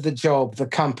manager, the job, the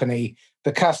company,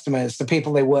 the customers, the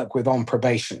people they work with on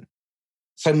probation.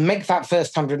 So make that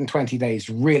first 120 days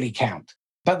really count.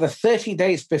 But the 30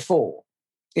 days before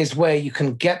is where you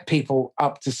can get people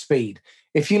up to speed.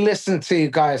 If you listen to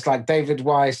guys like David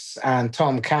Weiss and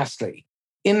Tom Castley,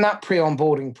 in that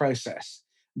pre-onboarding process,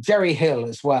 Jerry Hill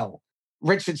as well,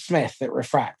 Richard Smith at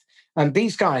Refract, and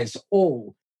these guys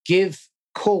all give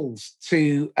calls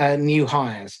to new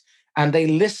hires, and they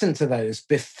listen to those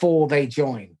before they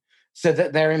join so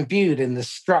that they're imbued in the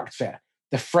structure,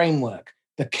 the framework,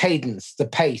 the cadence, the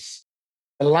pace,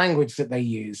 the language that they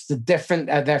use, the different,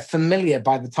 they're familiar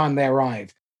by the time they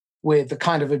arrive with the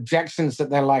kind of objections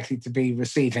that they're likely to be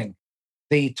receiving,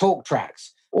 the talk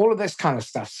tracks, all of this kind of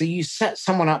stuff. So you set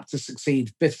someone up to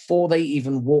succeed before they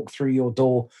even walk through your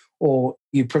door or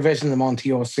you provision them onto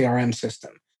your CRM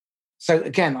system. So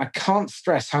again, I can't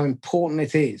stress how important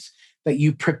it is that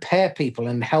you prepare people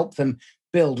and help them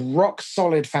build rock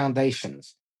solid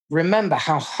foundations. Remember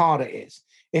how hard it is.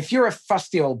 If you're a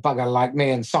fusty old bugger like me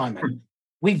and Simon,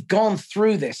 we've gone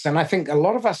through this. And I think a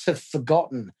lot of us have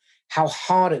forgotten how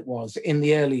hard it was in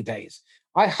the early days.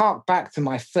 I hark back to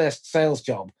my first sales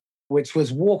job, which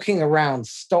was walking around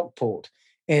Stockport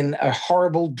in a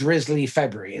horrible, drizzly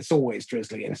February. It's always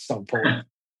drizzly in Stockport.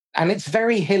 And it's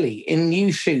very hilly, in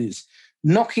new shoes,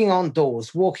 knocking on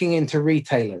doors, walking into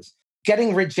retailers,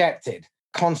 getting rejected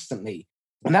constantly.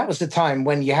 And that was the time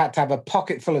when you had to have a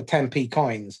pocket full of 10p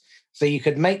coins so you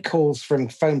could make calls from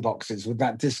phone boxes with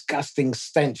that disgusting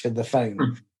stench of the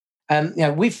phone.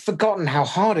 We've forgotten how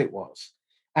hard it was.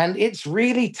 And it's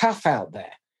really tough out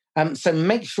there. So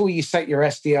make sure you set your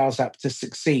SDRs up to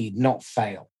succeed, not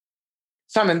fail.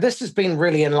 Simon, this has been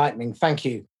really enlightening. Thank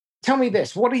you. Tell me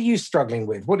this, what are you struggling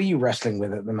with? What are you wrestling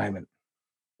with at the moment?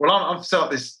 Well, I've set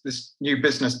up this new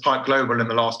business, Pipe Global, in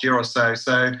the last year or so.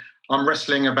 So I'm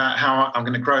wrestling about how I'm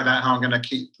going to grow that, how I'm going to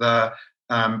keep the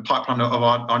pipeline of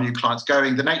our new clients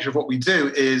going. The nature of what we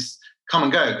do is come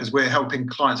and go because we're helping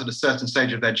clients at a certain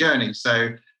stage of their journey. So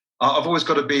I've always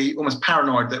got to be almost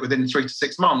paranoid that within 3 to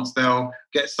 6 months, they'll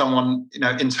get someone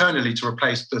internally to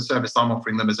replace the service I'm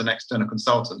offering them as an external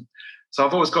consultant. So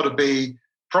I've always got to be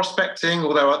prospecting,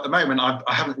 although at the moment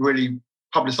I haven't really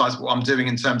publicized what I'm doing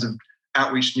in terms of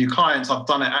outreach to new clients. I've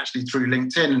done it actually through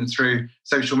LinkedIn and through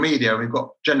social media. We've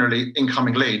got generally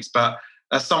incoming leads. But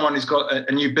as someone who's got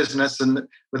a new business and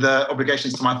with the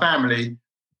obligations to my family,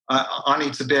 I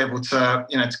need to be able to,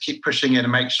 to keep pushing in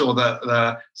and make sure that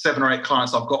the 7 or 8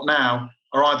 clients I've got now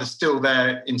are either still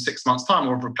there in 6 months' time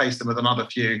or I've replaced them with another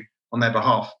few on their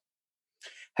behalf.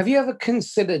 Have you ever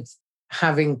considered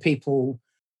having people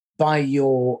buy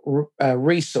your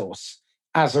resource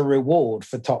as a reward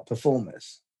for top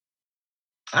performers?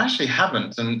 I actually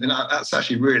haven't, and that's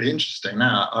actually really interesting.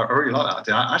 Now, I really like that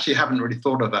idea. I actually haven't really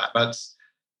thought of that, but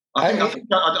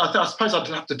I suppose I'd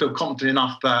have to feel confident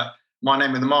enough that my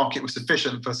name in the market was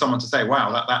sufficient for someone to say,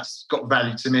 "Wow, that's got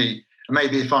value to me." And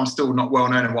maybe if I'm still not well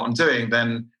known in what I'm doing,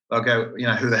 then they'll go,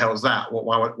 "Who the hell is that?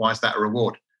 Why is that a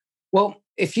reward?" Well,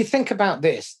 if you think about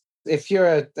this, if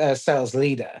you're a sales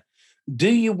leader, do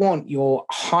you want your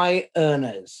high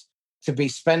earners to be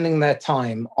spending their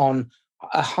time on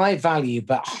a high value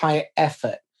but high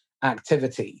effort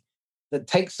activity that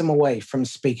takes them away from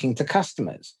speaking to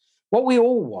customers? What we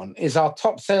all want is our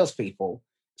top salespeople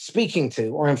speaking to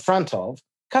or in front of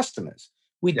customers.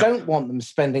 We don't want them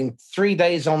spending 3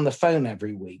 days on the phone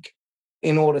every week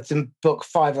in order to book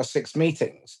 5 or 6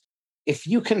 meetings. If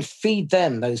you can feed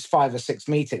them those 5 or 6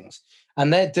 meetings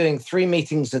and they're doing 3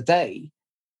 meetings a day,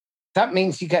 that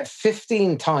means you get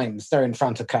 15 times they're in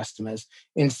front of customers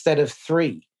instead of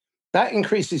 3. That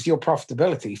increases your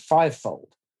profitability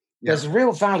fivefold. Yeah. There's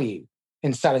real value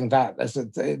in selling that as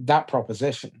that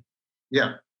proposition.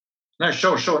 Yeah. No,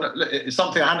 sure. It's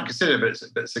something I hadn't considered,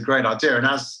 but it's a great idea. And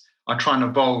as I try and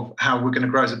evolve how we're going to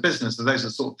grow as a business, so those are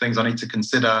the sort of things I need to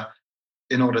consider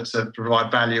in order to provide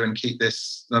value and keep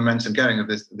this momentum going of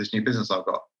this new business I've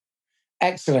got.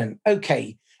 Excellent.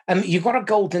 Okay. You've got a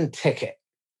golden ticket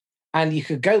and you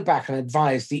could go back and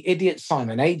advise the idiot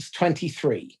Simon, age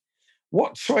 23.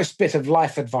 What choice bit of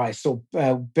life advice or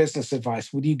business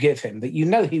advice would you give him that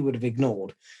he would have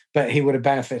ignored, but he would have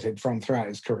benefited from throughout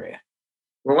his career?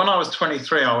 Well, when I was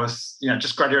 23, I was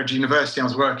just graduated university. I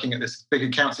was working at this big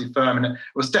accounting firm, and it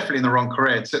was definitely in the wrong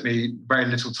career. It took me very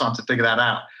little time to figure that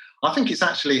out. I think it's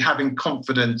actually having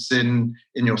confidence in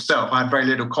yourself. I had very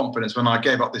little confidence when I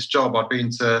gave up this job. I'd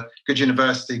been to good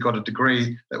university, got a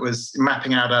degree that was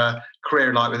mapping out a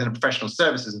career like within a professional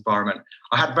services environment.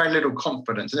 I had very little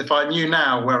confidence. And if I knew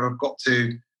now where I've got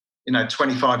to,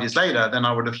 25 years later, then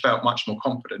I would have felt much more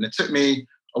confident. It took me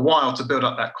a while to build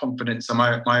up that confidence in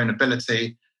my own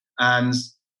ability. And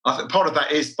I think part of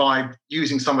that is by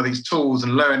using some of these tools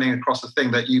and learning across the thing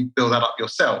that you build that up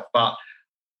yourself. But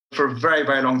for a very,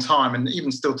 very long time, and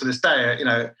even still to this day,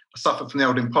 I suffer from the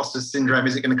old imposter syndrome.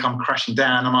 Is it going to come crashing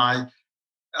down? Am I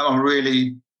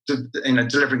really,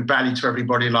 delivering value to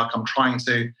everybody like I'm trying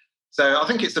to? So I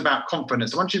think it's about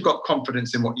confidence. Once you've got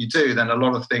confidence in what you do, then a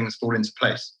lot of things fall into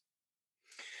place.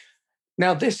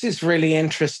 Now, this is really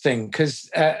interesting because,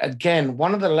 again,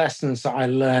 one of the lessons that I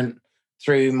learned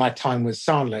through my time with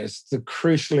Sandler is the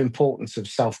crucial importance of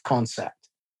self-concept.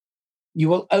 You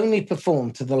will only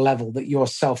perform to the level that your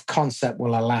self-concept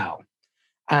will allow.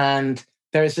 And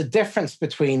there is a difference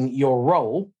between your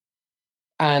role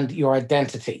and your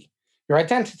identity. Your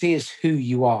identity is who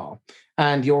you are,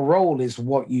 and your role is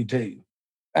what you do.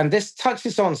 And this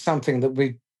touches on something that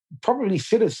we probably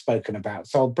should have spoken about.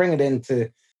 So I'll bring it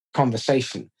into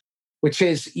conversation, which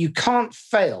is you can't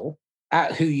fail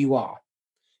at who you are.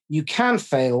 You can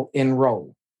fail in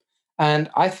role. And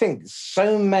I think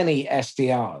so many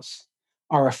SDRs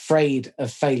are afraid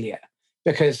of failure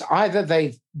because either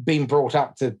they've been brought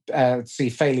up to see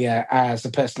failure as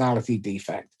a personality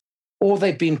defect, or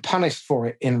they've been punished for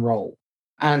it in role.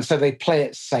 And so they play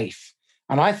it safe.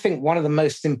 And I think one of the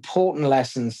most important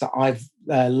lessons that I've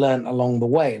learned along the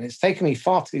way, and it's taken me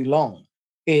far too long,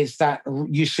 is that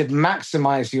you should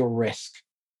maximize your risk.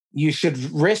 You should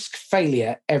risk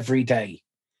failure every day.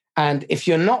 And if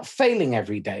you're not failing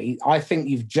every day, I think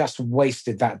you've just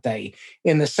wasted that day.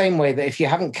 In the same way that if you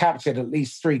haven't captured at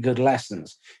least 3 good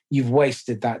lessons, you've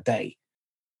wasted that day.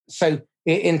 So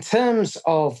in terms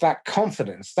of that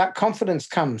confidence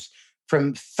comes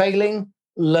from failing,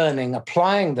 learning,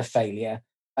 applying the failure,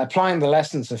 applying the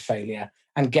lessons of failure,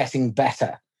 and getting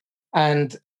better.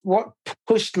 And what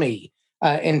pushed me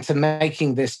into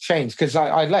making this change, because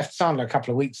I left Sandler a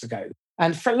couple of weeks ago,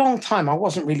 and for a long time, I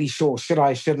wasn't really sure, should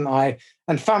I, shouldn't I?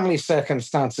 And family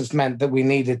circumstances meant that we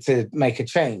needed to make a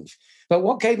change. But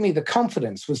what gave me the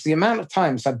confidence was the amount of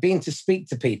times I've been to speak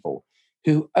to people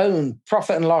who own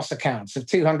profit and loss accounts of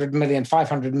 200 million,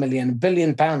 500 million, £1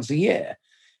 billion a year.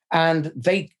 And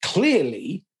they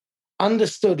clearly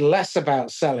understood less about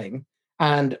selling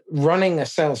and running a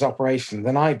sales operation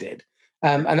than I did.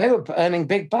 And they were earning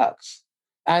big bucks.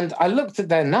 And I looked at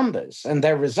their numbers and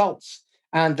their results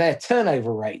and their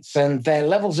turnover rates and their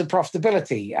levels of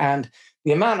profitability and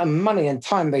the amount of money and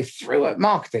time they threw at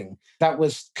marketing that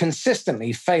was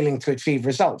consistently failing to achieve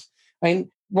results. I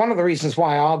mean, one of the reasons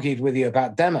why I argued with you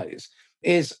about demos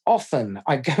is often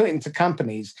I go into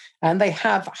companies and they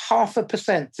have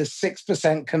 0.5% to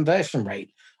 6% conversion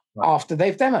rate after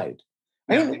they've demoed.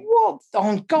 I mean, what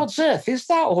on God's earth is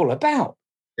that all about?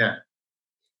 Yeah.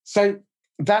 So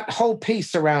that whole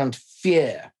piece around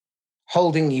fear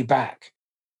holding you back,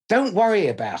 don't worry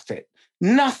about it.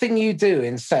 Nothing you do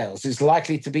in sales is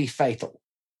likely to be fatal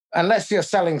unless you're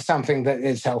selling something that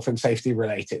is health and safety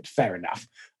related. Fair enough.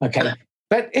 Okay.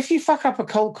 But if you fuck up a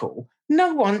cold call,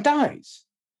 no one dies.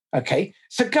 Okay.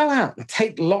 So go out and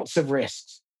take lots of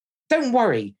risks. Don't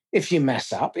worry if you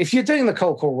mess up. If you're doing the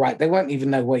cold call right, they won't even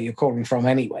know where you're calling from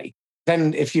anyway.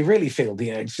 Then if you really feel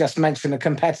the urge, just mention a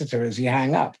competitor as you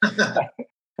hang up.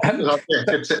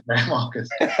 Good tip there, Marcus.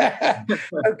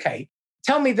 Okay.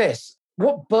 Tell me this.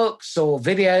 What books or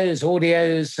videos,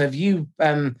 audios have you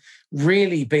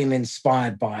really been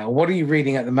inspired by? Or what are you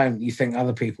reading at the moment you think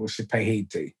other people should pay heed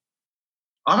to?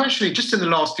 I've actually, just in the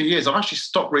last few years, I've actually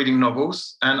stopped reading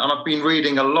novels and I've been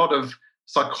reading a lot of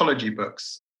psychology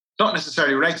books, not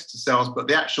necessarily related to sales, but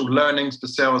the actual learnings for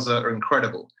sales are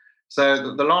incredible.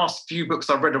 So the last few books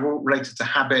I've read are all related to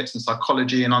habits and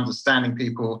psychology and understanding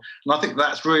people. And I think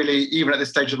that's really, even at this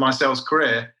stage of my sales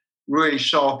career, really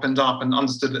sharpened up and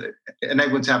understood,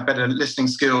 enabled to have better listening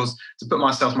skills, to put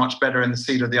myself much better in the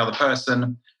seat of the other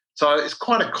person. So it's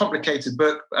quite a complicated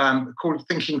book called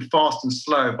Thinking Fast and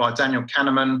Slow by Daniel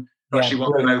Kahneman, who actually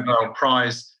won the Nobel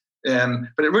Prize. But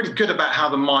it's really good about how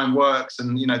the mind works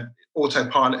and,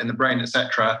 autopilot in the brain,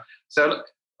 etc. So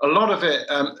a lot of it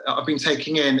I've been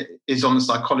taking in is on the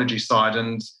psychology side,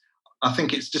 and I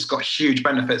think it's just got huge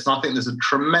benefits. And I think there's a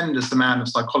tremendous amount of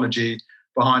psychology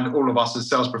behind all of us as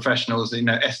sales professionals,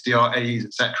 SDR, AEs,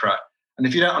 etc. And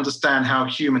if you don't understand how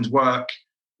humans work,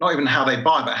 not even how they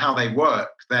buy, but how they work,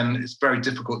 then it's very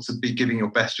difficult to be giving your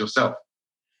best yourself.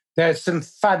 There's some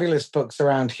fabulous books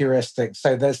around heuristics.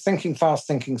 So there's Thinking Fast,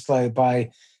 Thinking Slow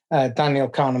by Daniel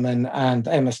Kahneman and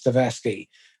Amos Tversky.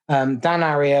 Dan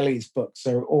Ariely's books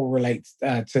are all related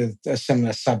to a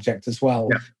similar subject as well,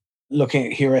 looking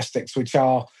at heuristics, which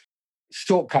are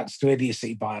shortcuts to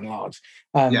idiocy by and large.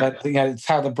 But it's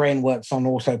how the brain works on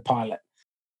autopilot.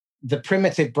 The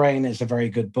Primitive Brain is a very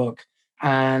good book.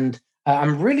 And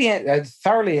I'm really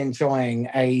thoroughly enjoying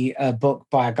a book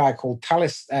by a guy called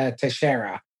Thales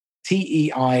Teixeira,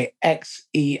 Teixeira,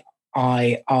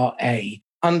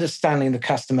 Understanding the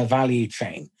Customer Value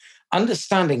Chain,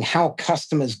 understanding how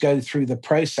customers go through the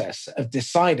process of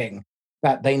deciding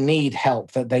that they need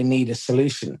help, that they need a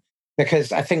solution.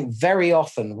 Because I think very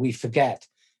often we forget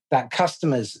that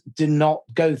customers do not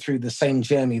go through the same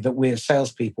journey that we as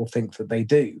salespeople think that they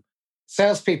do.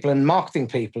 Salespeople and marketing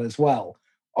people as well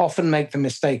often make the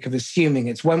mistake of assuming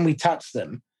it's when we touch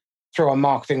them through our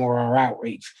marketing or our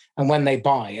outreach and when they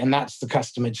buy, and that's the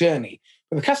customer journey.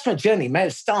 But the customer journey may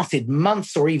have started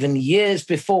months or even years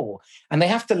before, and they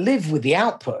have to live with the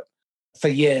output for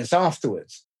years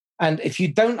afterwards. And if you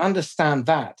don't understand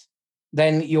that,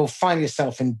 then you'll find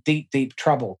yourself in deep, deep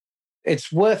trouble.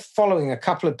 It's worth following a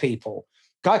couple of people.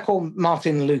 A guy called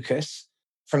Martin Lucas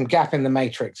from Gap in the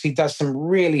Matrix. He does some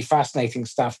really fascinating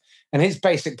stuff. And his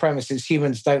basic premise is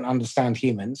humans don't understand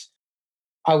humans.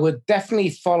 I would definitely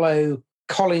follow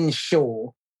Colin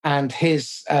Shaw and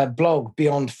his blog,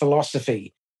 Beyond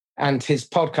Philosophy. And his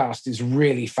podcast is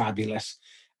really fabulous.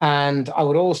 And I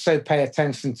would also pay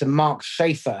attention to Mark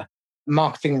Schaefer,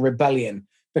 Marketing Rebellion,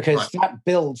 because that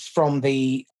builds from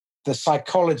the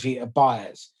psychology of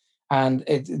buyers. And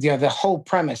the whole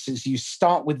premise is you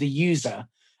start with the user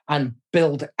and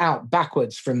build out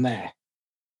backwards from there.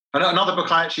 Another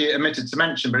book I actually omitted to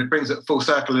mention, but it brings it full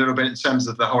circle a little bit in terms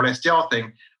of the whole SDR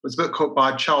thing, was a book called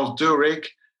by Charles Duhigg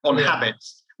on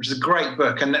habits, which is a great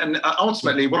book. And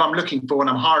ultimately, what I'm looking for when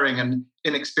I'm hiring an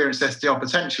inexperienced SDR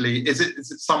potentially is it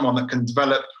someone that can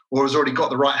develop or has already got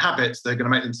the right habits that are going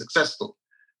to make them successful.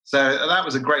 So that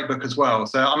was a great book as well.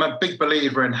 So I'm a big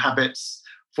believer in habits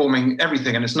forming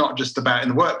everything. And it's not just about in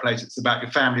the workplace, it's about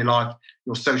your family life,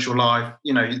 your social life,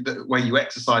 the way you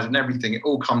exercise and everything. It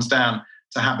all comes down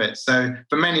to habits. So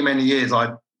for many, many years,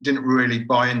 I didn't really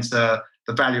buy into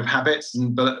the value of habits.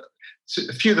 But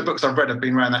a few of the books I've read have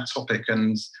been around that topic,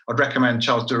 and I'd recommend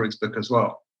Charles Duhigg's book as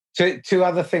well. Two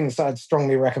other things I'd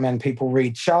strongly recommend people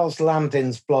read. Charles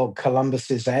Lamdin's blog,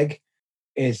 Columbus's Egg,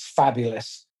 is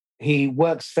fabulous. He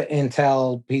works for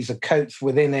Intel. He's a coach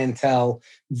within Intel,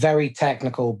 very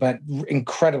technical, but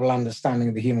incredible understanding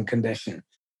of the human condition.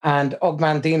 And Og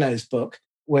Mandino's book,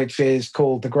 which is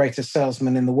called The Greatest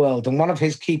Salesman in the World. And one of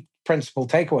his key principal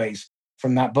takeaways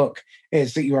from that book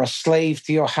is that you're a slave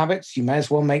to your habits. You may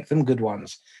as well make them good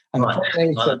ones. And the problem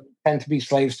is that we tend to be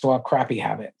slaves to our crappy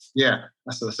habits. Yeah,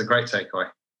 that's a great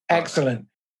takeaway. Excellent.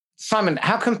 Simon,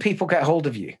 how can people get hold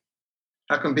of you?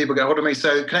 How can people get hold of me?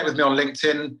 So connect with me on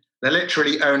LinkedIn. There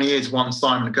literally only is one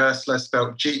Simon Gerstler,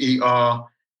 spelled Gerstler.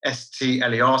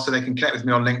 So they can connect with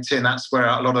me on LinkedIn. That's where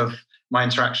a lot of my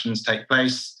interactions take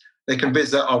place. they can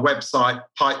visit our website,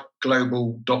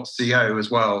 pipeglobal.co as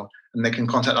well, and they can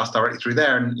contact us directly through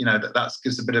there. And, that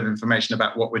gives a bit of information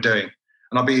about what we're doing.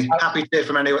 And I'll be happy to hear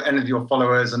from any of your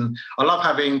followers. And I love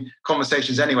having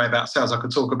conversations anyway about sales. I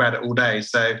could talk about it all day.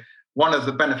 So one of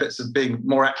the benefits of being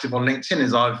more active on LinkedIn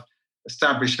is I've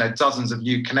established dozens of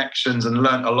new connections and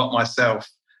learned a lot myself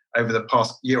over the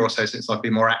past year or so since I've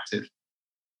been more active.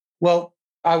 Well,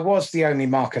 I was the only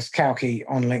Marcus Cauchi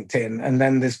on LinkedIn, and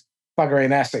then this bugger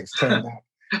in Essex turned out.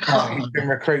 He's in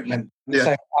recruitment. Yeah.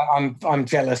 So I'm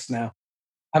jealous now.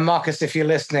 And Marcus, if you're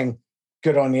listening,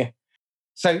 good on you.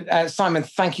 So Simon,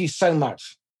 thank you so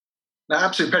much. No,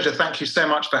 absolute pleasure. Thank you so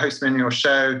much for hosting me on your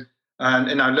show.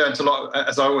 And I learned a lot,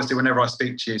 as I always do whenever I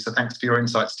speak to you. So thanks for your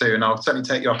insights too. And I'll certainly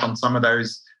take you up on some of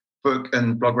those book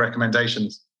and blog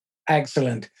recommendations.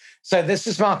 Excellent. So this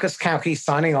is Marcus Cauchi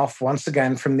signing off once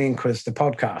again from the Inquisitor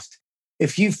podcast.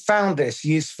 If you found this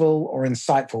useful or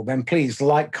insightful, then please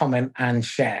like, comment, and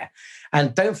share.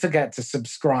 And don't forget to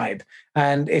subscribe.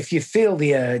 And if you feel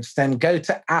the urge, then go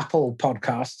to Apple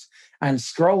Podcasts and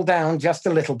scroll down just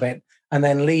a little bit and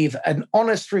then leave an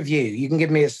honest review. You can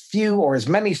give me as few or as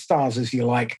many stars as you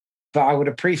like, but I would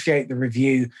appreciate the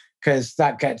review because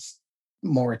that gets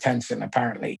more attention,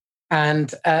 apparently.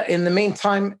 And in the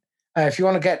meantime, if you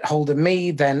want to get hold of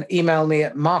me, then email me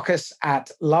at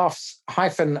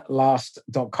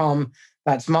marcus@laughs-last.com.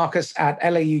 That's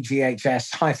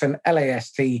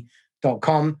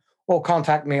marcus@laughs-last.com, or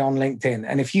contact me on LinkedIn.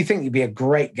 And if you think you'd be a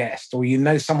great guest or you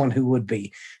know someone who would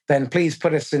be, then please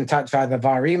put us in touch either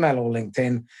via email or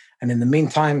LinkedIn. And in the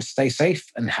meantime, stay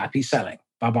safe and happy selling.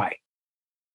 Bye-bye.